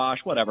 wash,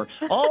 whatever.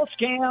 All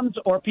scams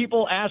or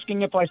people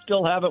asking if I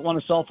still have it when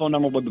a cell phone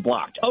number would be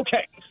blocked.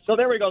 Okay, so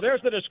there we go.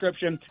 There's the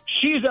description.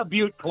 She's a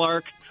beaut,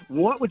 Clark.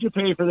 What would you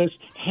pay for this?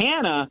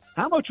 Hannah,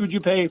 how much would you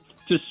pay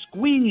to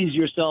squeeze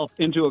yourself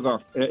into a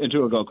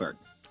go-kart?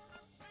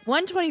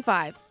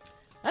 $125.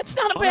 That's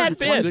not a bad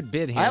bid. That's a good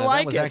bid, Hannah. I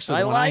like that was it. actually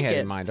I the one like I had it.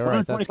 in mind. All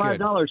right, that's good.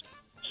 $25.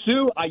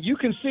 Sue, you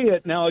can see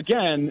it. Now,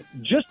 again,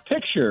 just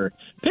picture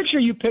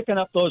you picking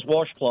up those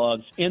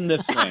washcloths in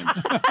this thing.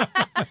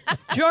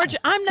 George,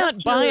 I'm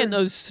not buying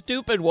those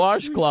stupid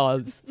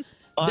washcloths.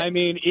 I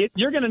mean,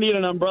 you're going to need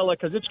an umbrella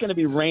because it's going to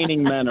be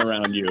raining men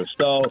around you.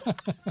 So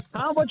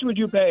how much would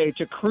you pay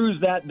to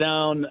cruise that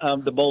down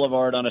the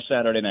boulevard on a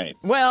Saturday night?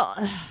 Well,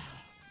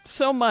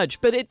 so much,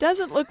 but it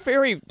doesn't look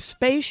very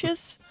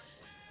spacious.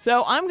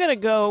 So I'm going to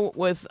go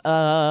with,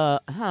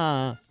 well,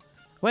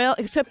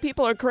 except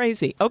people are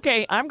crazy.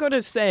 Okay, I'm going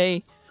to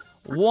say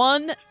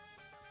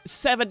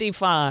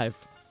 $175.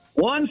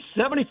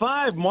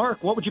 $175,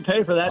 Mark. What would you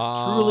pay for that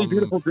truly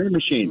beautiful dream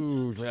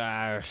machine?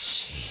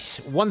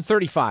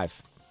 $135.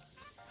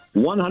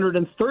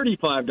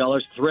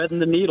 $135, threading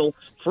the needle.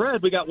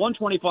 Fred, we got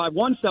 $125,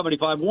 $175,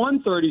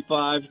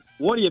 $135.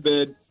 What do you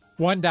bid?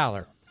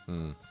 $1.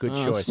 Good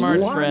choice.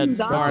 Smart, Fred.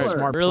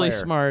 Smart really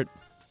player. smart.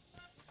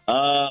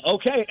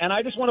 Okay, and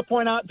I just want to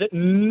point out that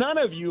none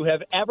of you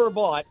have ever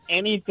bought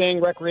anything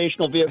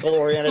recreational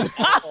vehicle-oriented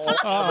at all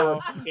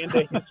ever in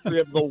the history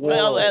of the world.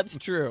 Well, that's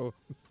true.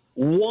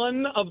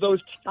 One of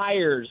those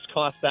tires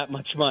cost that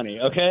much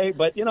money, okay?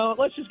 But,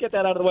 let's just get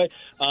that out of the way.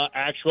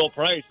 Actual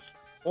price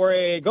for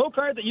a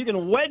go-kart that you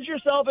can wedge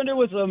yourself into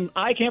with some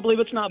I can't believe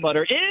it's not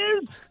butter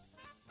is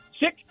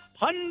 $600.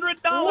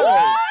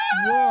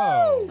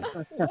 Whoa!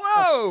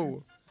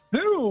 Whoa!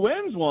 Who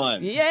wins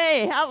one?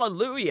 Yay,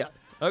 hallelujah.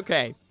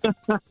 Okay.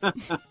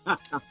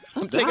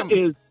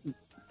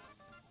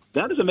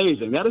 That is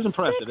amazing. That is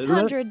impressive, isn't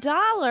it?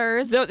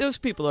 $600? Those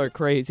people are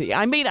crazy.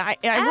 I mean, I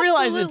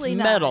realize it's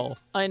metal.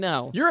 I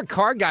know. You're a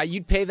car guy.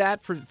 You'd pay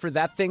that for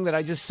that thing that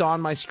I just saw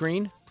on my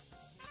screen?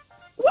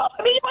 Well,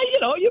 I mean,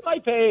 you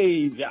might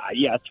pay,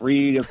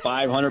 $300 to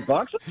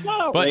 $500. It's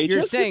not outrageous. But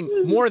you're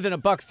saying more than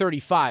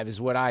 $135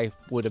 is what I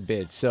would have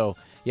bid. So,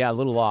 yeah, a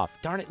little off.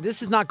 Darn it,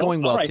 this is not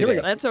going well today.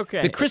 That's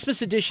okay. The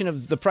Christmas edition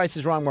of The Price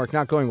is Wrong, Mark,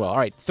 not going well. All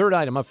right, third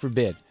item up for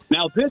bid.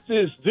 Now, this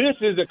is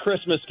a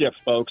Christmas gift,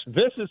 folks.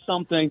 This is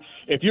something,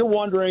 if you're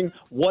wondering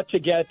what to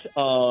get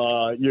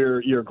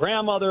your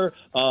grandmother,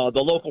 the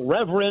local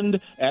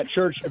reverend at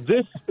church,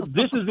 this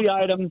is the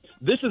item.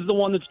 This is the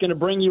one that's going to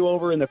bring you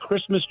over in the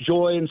Christmas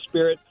joy and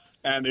spirit.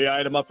 And the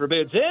item up for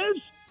bids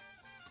is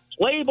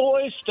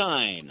Playboy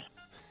Stein.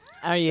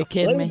 Are you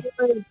kidding me?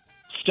 Playboy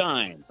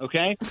Stein,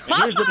 okay? And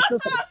here's the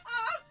description.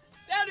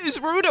 That is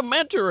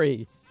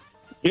rudimentary.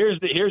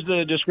 Here's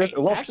the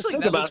description. Well, actually,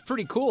 that looks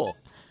pretty cool.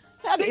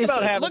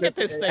 Look at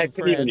this thing,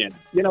 Fred.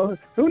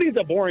 Who needs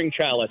a boring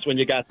chalice when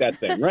you got that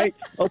thing, right?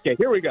 Okay,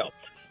 here we go.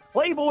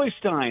 Playboy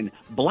Stein,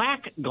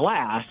 black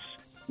glass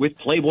with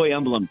Playboy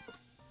emblem.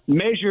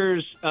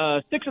 Measures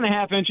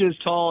 6.5 inches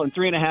tall and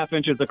 3.5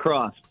 inches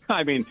across.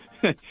 I mean,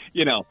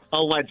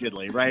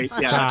 allegedly, right?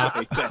 Yeah, that's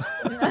what they say.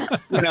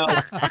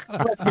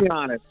 Let's be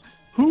honest.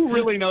 Who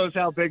really knows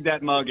how big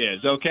that mug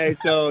is? Okay,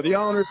 so the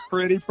owner's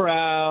pretty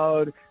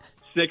proud.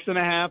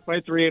 6.5 by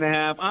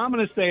 3.5. I'm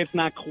going to say it's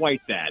not quite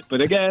that, but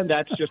again,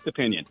 that's just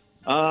opinion.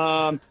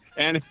 And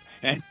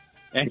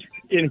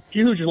in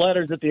huge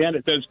letters at the end,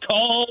 it says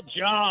 "Call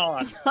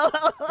John."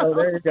 So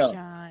there you go.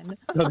 John.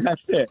 So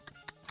that's it.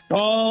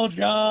 Call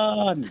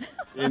John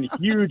in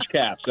huge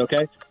caps.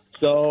 Okay,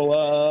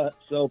 so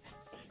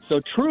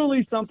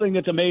truly something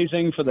that's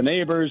amazing for the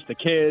neighbors, the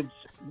kids.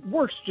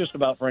 Works just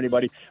about for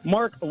anybody.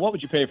 Mark, what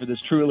would you pay for this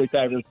truly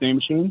fabulous dream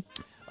machine?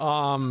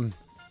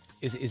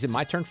 Is it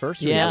my turn first?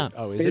 Yeah.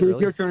 Oh, is it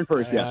really? Your turn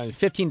first, yeah.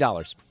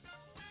 $15.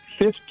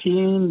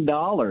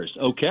 $15.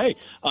 Okay.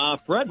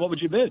 Fred, what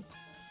would you bid?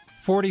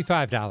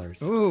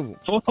 $45. Ooh.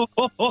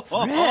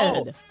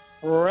 Fred.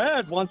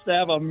 Fred wants to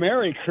have a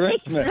Merry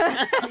Christmas.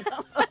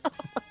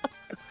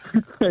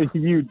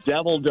 You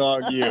devil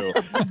dog, you.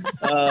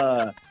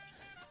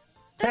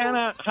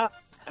 Hannah,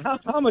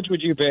 how much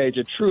would you pay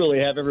to truly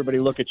have everybody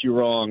look at you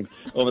wrong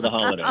over the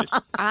holidays?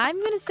 I'm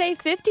going to say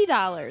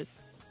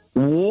 $50.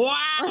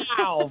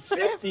 Wow,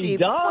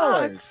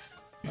 $50.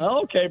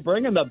 Okay,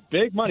 bring in the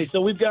big money.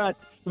 So we've got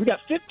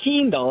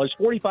 $15,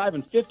 $45,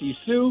 and $50.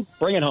 Sue,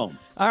 bring it home.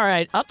 All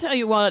right, I'll tell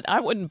you what, I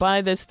wouldn't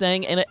buy this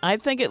thing, and I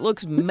think it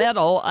looks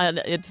metal,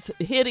 and it's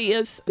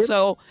hideous,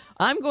 so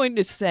I'm going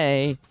to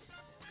say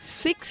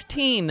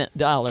 $16.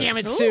 Damn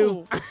it,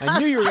 Sue. I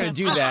knew you were going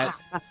to do that.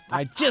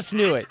 I just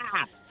knew it.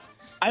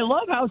 I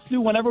love how,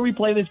 Sue, whenever we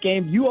play this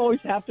game, you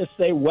always have to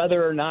say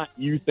whether or not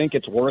you think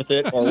it's worth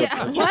it. Or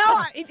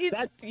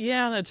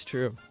that's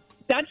true.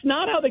 That's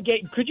not how the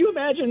game. Could you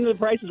imagine The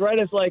Price is Right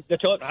as like the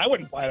toaster? I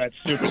wouldn't buy that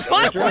stupid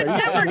toaster. I would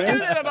never do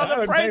that on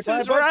The Price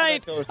is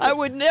Right. I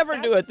would never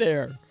do it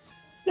there.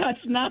 That's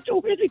not the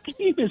way the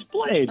game is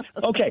played.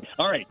 Okay,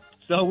 all right.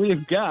 So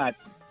we've got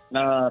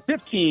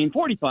 15,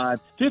 45,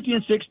 50,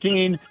 and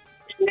 16.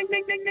 Ding, ding,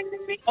 ding, ding,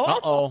 ding, ding.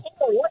 Oh,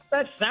 what's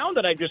that sound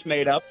that I just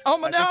made up? Oh,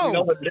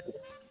 no.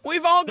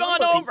 We've all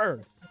gone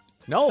over.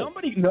 No.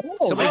 Somebody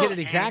hit it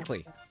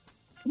exactly.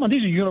 Come on,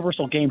 these are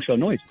universal game show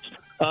noises.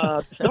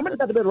 Somebody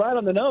got the bid right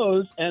on the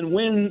nose and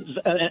wins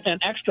an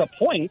extra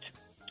point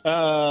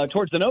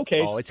towards the no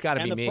case. Oh, it's got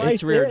to be me.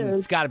 It's weird.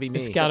 It's got to be me.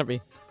 It's got to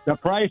be. The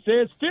price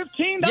is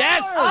 $15.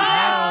 Yes! Extra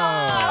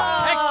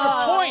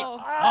point.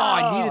 Oh,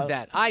 I needed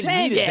that. I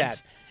needed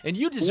that. And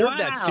you deserve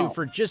that, Sue,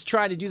 for just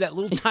trying to do that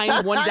little tiny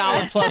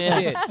 $1 plus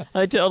bid.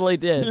 I totally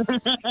did.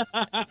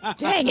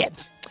 Dang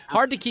it.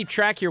 Hard to keep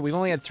track here. We've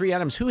only had 3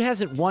 items. Who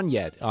hasn't won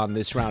yet on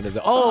this round of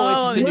the...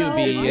 it's the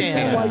newbie. It's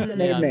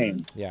Hannah.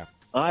 Yeah.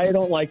 I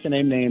don't like to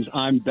name names.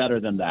 I'm better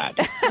than that.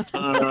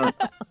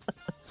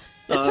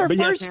 It's our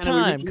first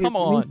time. Come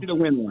on. We need to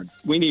win one.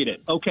 We need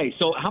it. Okay,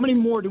 so how many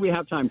more do we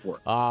have time for?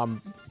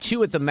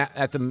 2 at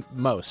the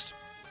most.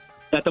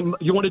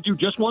 You want to do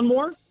just one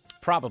more?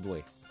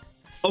 Probably.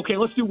 Okay,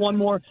 let's do one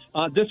more.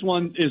 This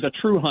one is a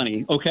true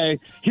honey, okay?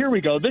 Here we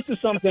go. This is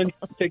something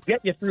to get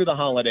you through the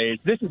holidays.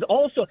 This is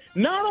also,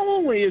 not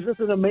only is this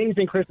an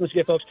amazing Christmas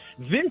gift, folks,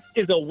 this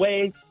is a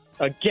way,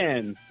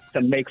 again,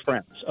 to make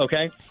friends,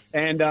 okay?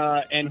 And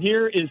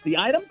here is the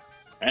item,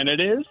 and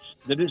it is,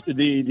 the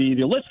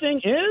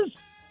listing is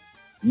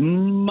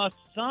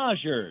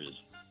massagers.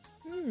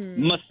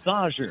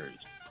 Massagers.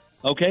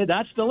 Okay,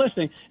 that's the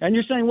listing. And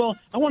you're saying, well,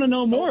 I want to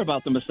know more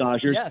about the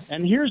massagers. Yes.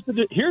 And here's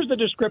the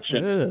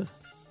description.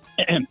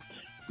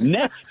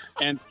 Neck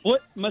and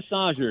foot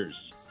massagers.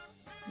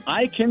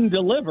 I can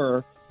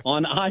deliver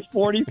on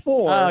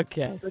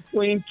I-44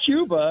 between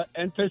Cuba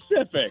and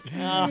Pacific.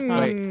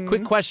 Wait,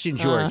 quick question,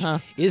 George.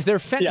 Is there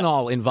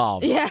fentanyl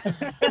involved? Yeah.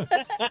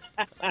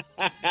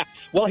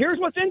 Well, here's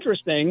what's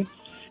interesting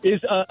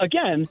is,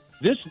 again,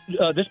 this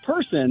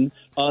person,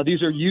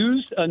 these are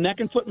used neck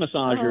and foot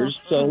massagers,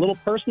 so little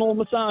personal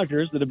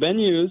massagers that have been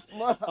used,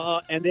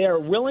 and they are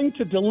willing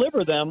to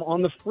deliver them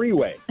on the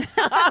freeway.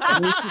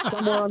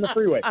 Somewhere on the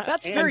freeway.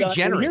 That's very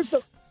generous.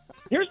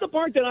 Here's the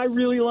part that I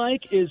really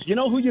like is, you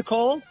know who you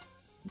call?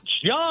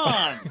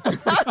 John.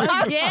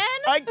 Again?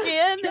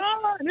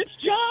 John. It's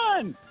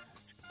John.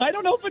 I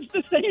don't know if it's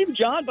the same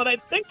John, but I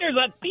think there's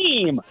a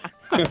theme.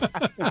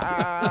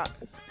 I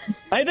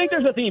think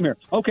there's a theme here.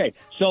 Okay,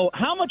 so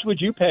how much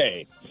would you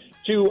pay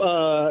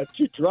to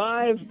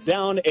drive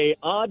down a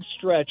odd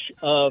stretch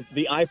of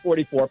the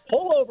I-44,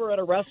 pull over at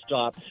a rest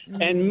stop,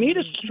 and meet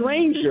a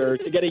stranger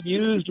to get a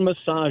used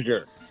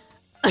massager?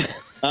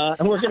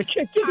 And we're going to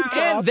kick it off.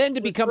 And then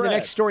to become the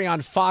next story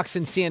on Fox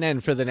and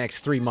CNN for the next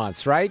 3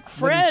 months, right?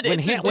 Fred, when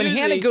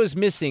Hannah goes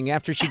missing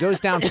after she goes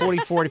down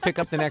 44 to pick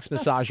up the next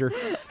massager.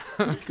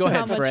 Go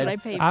ahead, Fred.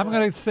 I'm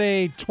going to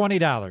say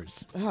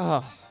 $20.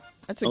 Oh,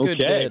 that's a good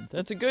bid.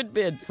 That's a good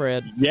bid,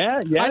 Fred. Yeah,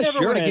 I never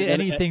want to get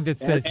anything that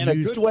says and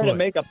used a good way foot. to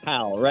make a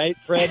pal, right,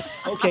 Fred?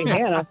 Okay,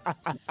 Hannah,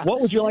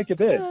 what would you like to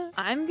bid?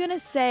 I'm going to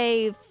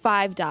say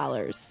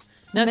 $5.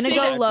 Now, I'm going to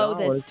go low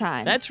 $5. this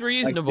time. That's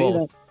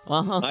reasonable.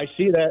 I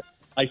see that.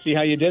 I see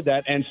how you did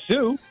that. And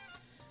Sue?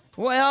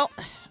 Well,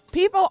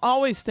 people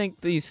always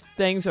think these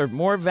things are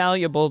more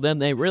valuable than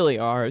they really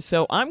are.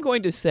 So I'm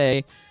going to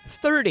say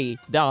 $30,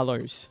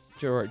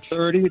 George.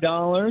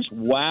 $30?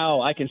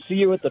 Wow. I can see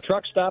you at the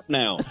truck stop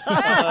now.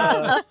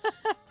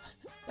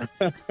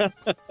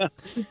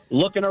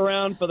 Looking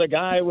around for the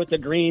guy with the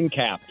green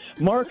cap.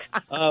 Mark,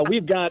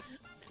 we've got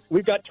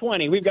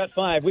 20, we've got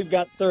 5, we've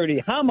got 30.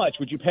 How much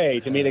would you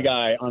pay to meet a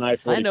guy on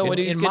I-44? I know what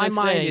he's in going my to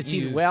mind, say. it's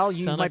you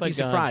might be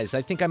surprised.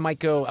 I think I might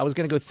go. I was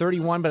going to go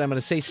 31, but I'm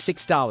going to say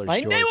 $6.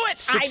 I George. knew it.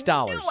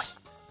 $6.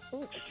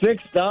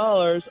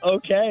 $6.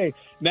 Okay.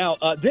 Now,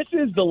 this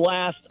is the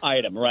last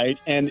item, right?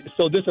 And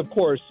so this, of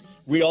course,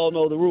 we all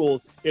know the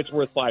rules. It's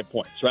worth 5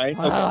 points, right?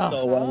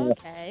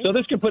 Okay. So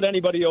this can put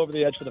anybody over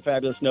the edge for the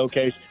fabulous no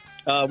case.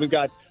 We've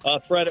got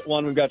Fred at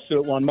 1, we've got Sue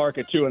at 1, Mark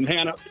at 2, and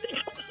Hannah.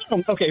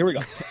 Okay, here we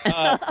go.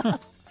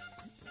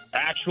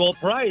 Actual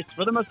price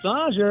for the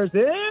massagers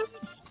is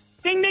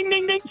Ding, ding,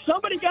 ding, ding.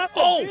 Somebody got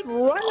the bid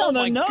right on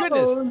the nose.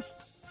 Goodness.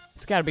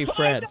 It's got to be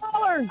Fred.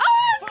 $5.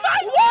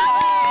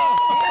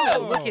 Hannah,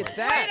 look at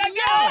that.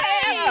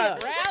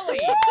 Rally.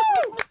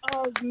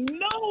 Out of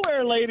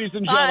nowhere, ladies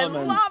and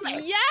gentlemen. I love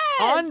it. Yes.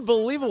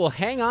 Unbelievable.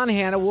 Hang on,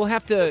 Hannah. We'll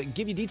have to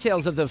give you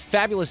details of the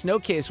fabulous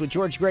note case with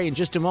George Gray in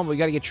just a moment. We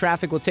got to get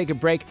traffic. We'll take a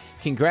break.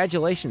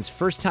 Congratulations.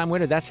 First-time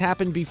winner. That's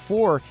happened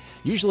before.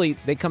 Usually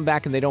they come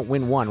back and they don't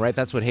win one, right?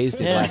 That's what Hayes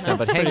did last time.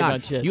 But hang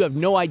on. You have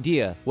no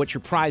idea what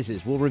your prize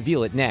is. We'll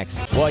reveal it next.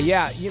 Well,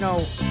 yeah, you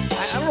know,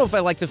 I don't know if I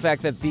like the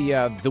fact that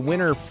the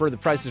winner for the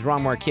Price is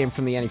Wrong mark came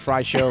from the Annie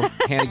Fry Show.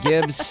 Hannah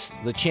Gibbs,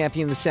 the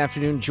champion this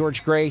afternoon.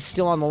 George Gray,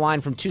 still on the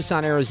line from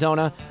Tucson,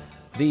 Arizona.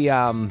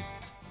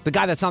 The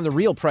guy that's on the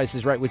real Price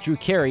is Right with Drew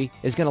Carey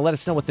is going to let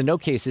us know what the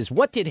note case is.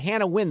 What did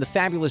Hannah win the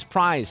fabulous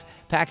prize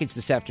package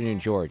this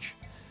afternoon, George?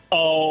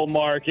 Oh,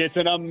 Mark, it's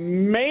an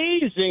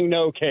amazing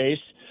note case.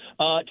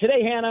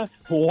 Today, Hannah,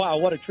 wow,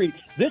 what a treat.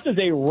 This is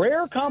a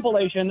rare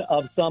compilation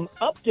of some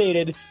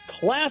updated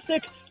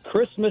classic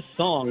Christmas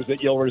songs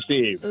that you'll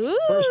receive. Ooh.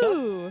 First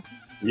up,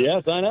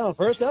 yes, I know.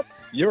 First up,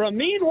 You're a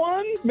Mean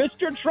One,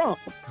 Mr. Trump,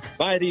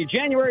 by the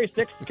January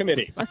 6th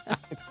Committee.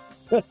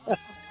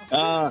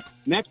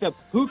 Next up,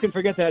 who can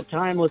forget that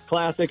timeless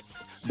classic,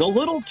 The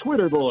Little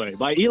Twitter Boy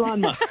by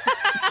Elon Musk.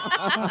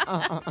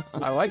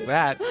 I like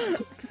that.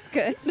 It's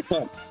good.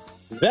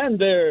 Then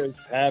there's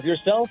Have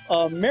Yourself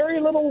a Merry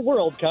Little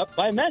World Cup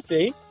by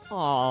Messi.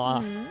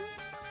 Aww. Mm-hmm.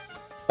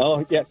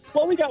 Oh, yeah.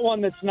 Well, we got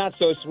one that's not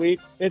so sweet.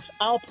 It's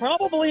I'll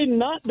Probably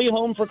Not Be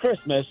Home for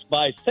Christmas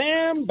by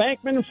Sam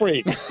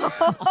Bankman-Fried.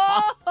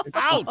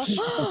 Ouch.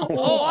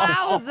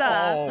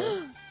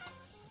 Wowza.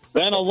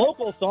 Then a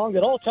local song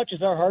that all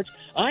touches our hearts,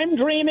 I'm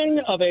Dreaming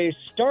of a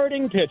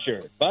Starting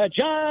Pitcher by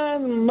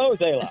John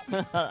Mozela.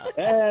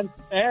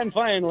 and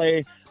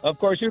finally, of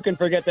course, who can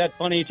forget that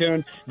funny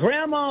tune,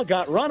 Grandma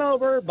Got Run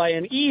Over by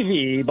an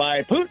EV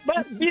by Poot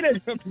Butt Beat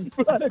It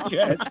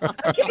Buttigieg.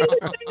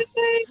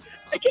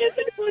 I can't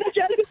say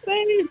Buttigieg's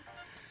name.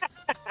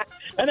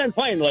 And then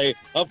finally,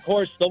 of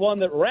course, the one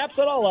that wraps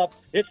it all up,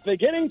 it's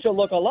beginning to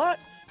look a lot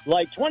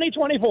like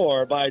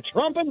 2024 by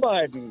Trump and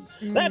Biden.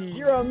 That's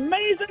your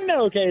amazing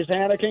note case,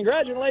 Hannah.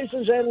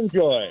 Congratulations and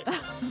enjoy.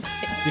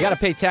 You got to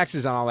pay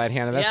taxes on all that,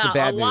 Hannah. That's the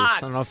bad news. I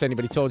don't know if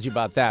anybody told you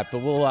about that,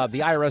 but we'll the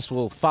IRS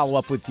will follow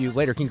up with you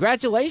later.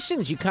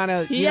 Congratulations. You kind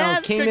of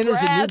came in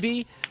as a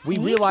newbie. We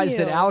realized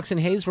that Alex and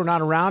Hayes were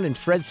not around, and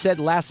Fred said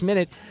last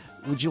minute,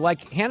 would you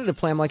like Hannah to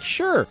play? I'm like,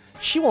 sure.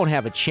 She won't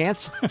have a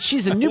chance.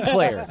 She's a new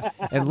player.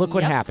 And look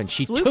what happened.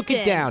 She took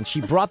it down.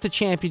 She brought the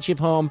championship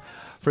home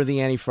for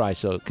the Annie Fry.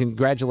 So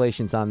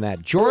congratulations on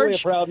that. George, really a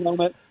proud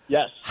moment.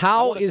 Yes.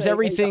 How is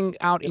everything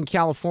out in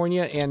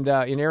California and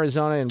in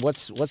Arizona, and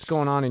what's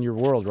going on in your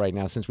world right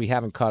now since we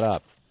haven't caught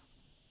up?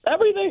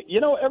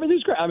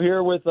 Everything's great. I'm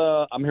here with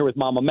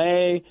Mama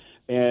May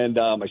and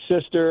my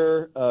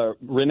sister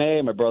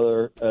Renee, my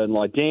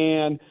brother-in-law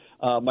Dan.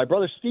 My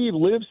brother Steve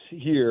lives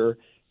here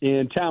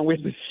in town. We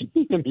haven't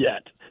seen him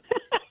yet.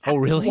 Oh,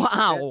 really?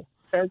 Wow.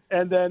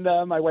 And then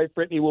my wife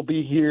Brittany will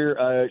be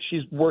here.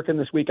 She's working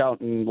this week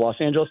out in Los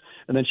Angeles,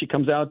 and then she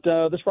comes out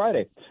this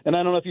Friday. And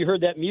I don't know if you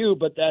heard that mew,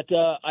 but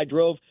that I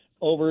drove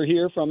over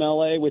here from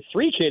L.A. with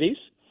 3 kitties,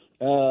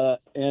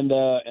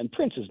 and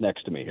Prince is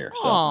next to me here.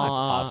 So. That's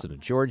awesome.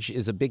 George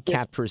is a big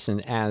cat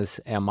person,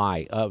 as am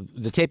I.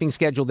 The taping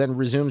schedule then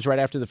resumes right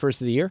after the first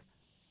of the year?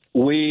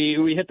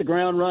 We hit the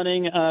ground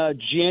running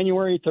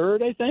January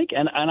 3rd, I think,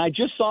 and I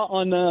just saw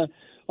on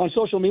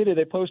social media,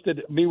 they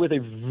posted me with a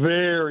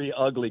very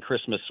ugly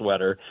Christmas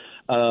sweater.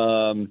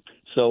 So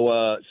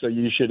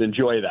you should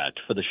enjoy that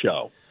for the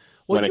show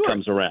when it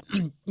comes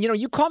around.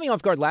 You caught me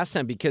off guard last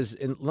time because,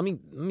 and let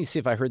me see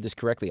if I heard this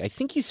correctly. I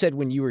think you said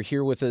when you were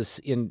here with us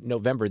in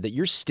November that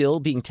you're still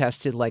being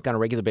tested like on a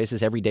regular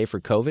basis every day for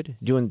COVID,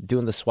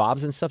 doing the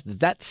swabs and stuff. Is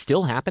that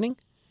still happening?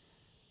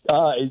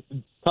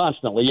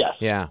 Constantly, yes.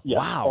 Yeah. Yes.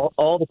 Wow.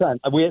 All the time.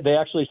 They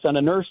actually sent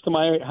a nurse to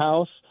my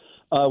house.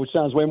 Which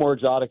sounds way more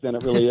exotic than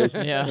it really is.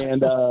 Yeah.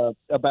 And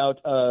about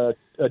a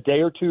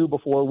day or two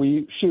before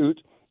we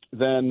shoot,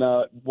 then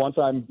once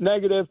I'm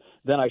negative,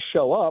 then I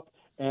show up.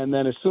 And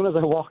then as soon as I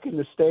walk in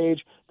the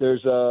stage,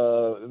 there's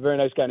a very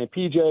nice guy named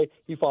PJ.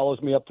 He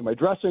follows me up to my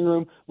dressing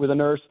room with a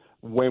nurse,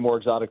 way more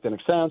exotic than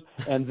it sounds.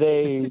 And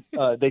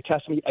they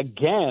test me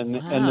again,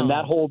 and then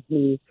that holds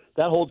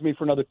me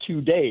for another 2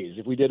 days.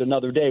 If we did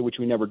another day, which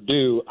we never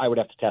do, I would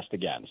have to test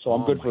again. So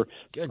I'm good for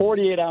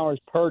 48 hours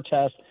per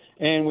test.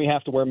 And we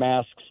have to wear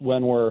masks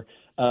when we're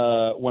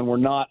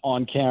not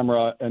on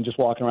camera and just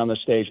walking around the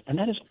stage. And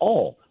that is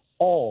all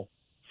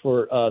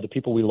for the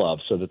people we love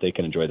so that they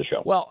can enjoy the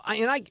show. Well,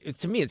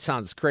 to me, it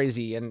sounds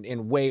crazy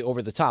and way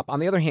over the top. On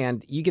the other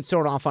hand, you get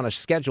thrown off on a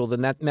schedule,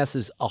 then that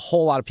messes a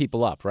whole lot of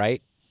people up,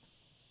 right?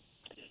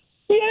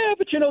 Yeah,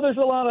 but there's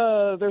a lot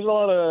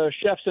of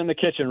chefs in the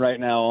kitchen right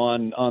now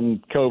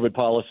on COVID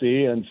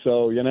policy, and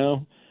so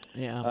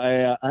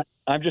yeah,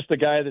 I'm just the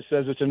guy that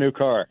says it's a new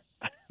car.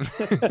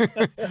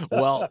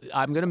 Well,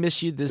 I'm going to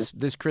miss you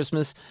this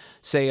Christmas.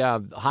 Say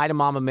hi to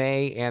Mama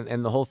May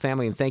and the whole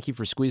family, and thank you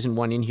for squeezing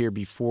one in here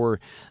before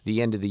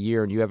the end of the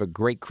year. And you have a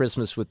great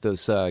Christmas with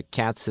those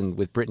cats and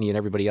with Brittany and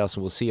everybody else,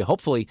 and we'll see you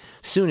hopefully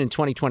soon in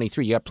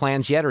 2023. You got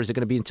plans yet, or is it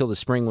going to be until the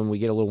spring when we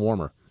get a little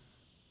warmer?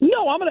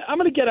 No, I'm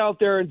gonna get out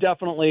there and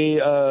definitely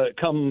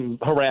come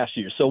harass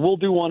you. So we'll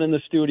do one in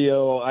the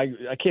studio. I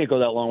can't go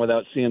that long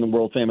without seeing the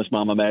world famous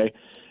Mama May,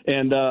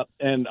 and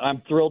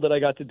I'm thrilled that I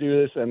got to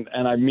do this. And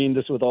I mean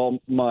this with all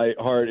my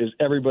heart. Is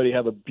everybody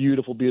have a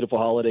beautiful, beautiful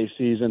holiday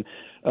season.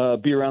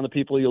 Be around the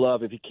people you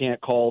love if you can't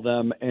call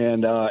them.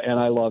 And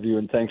I love you,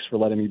 and thanks for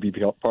letting me be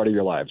part of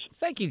your lives.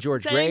 Thank you,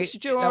 George Gray. Thanks,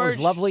 George. That was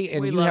lovely,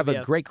 and We you love have you.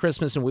 a great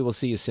Christmas, and we will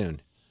see you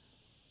soon.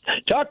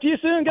 Talk to you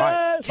soon, guys.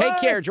 All right. Take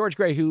Bye. care, George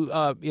Gray, who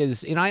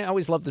is, and I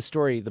always love the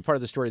story, the part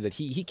of the story that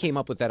he came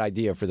up with that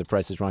idea for The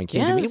Price is Right.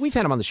 Yes. We've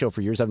had him on the show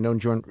for years. I've known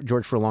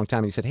George for a long time.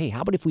 And he said, hey,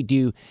 how about if we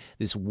do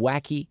this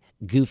wacky,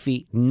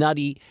 goofy,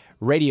 nutty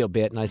radio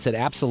bit? And I said,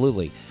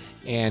 absolutely.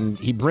 And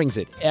he brings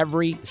it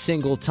every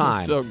single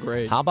time. So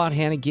great. How about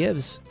Hannah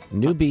Gibbs?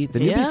 Newbie. The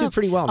newbies do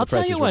pretty well on I'll The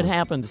Price tell you is what Right.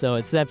 happens, though.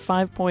 It's that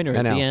 5-pointer at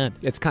I know. the end.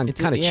 It's kind of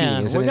cheating,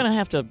 isn't we're it? going to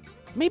have to,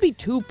 maybe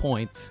 2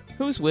 points.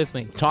 Who's with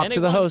me? Talk to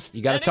the Anyone? host.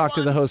 You got to talk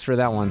to the host for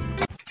that one.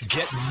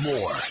 Get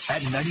more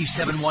at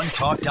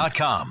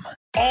 971talk.com.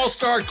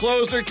 All-star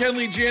closer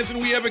Kenley Jansen,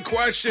 we have a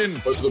question.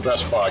 What's the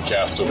best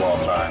podcast of all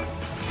time?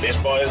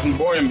 Baseball isn't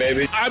boring,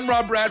 baby. I'm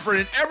Rob Bradford,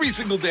 and every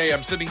single day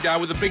I'm sitting down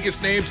with the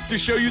biggest names to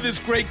show you this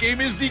great game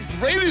is the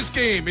greatest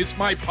game. It's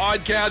my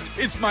podcast.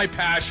 It's my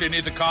passion.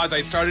 It's a cause I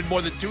started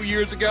more than 2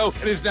 years ago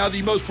and is now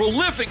the most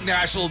prolific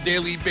national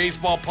daily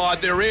baseball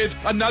pod there is.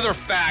 Another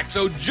fact,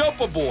 so jump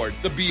aboard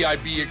the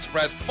BIB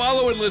Express.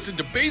 Follow and listen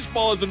to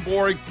Baseball Isn't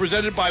Boring,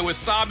 presented by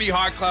Wasabi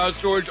Hot Cloud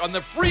Storage on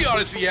the free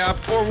Odyssey app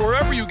or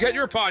wherever you get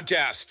your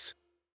podcasts.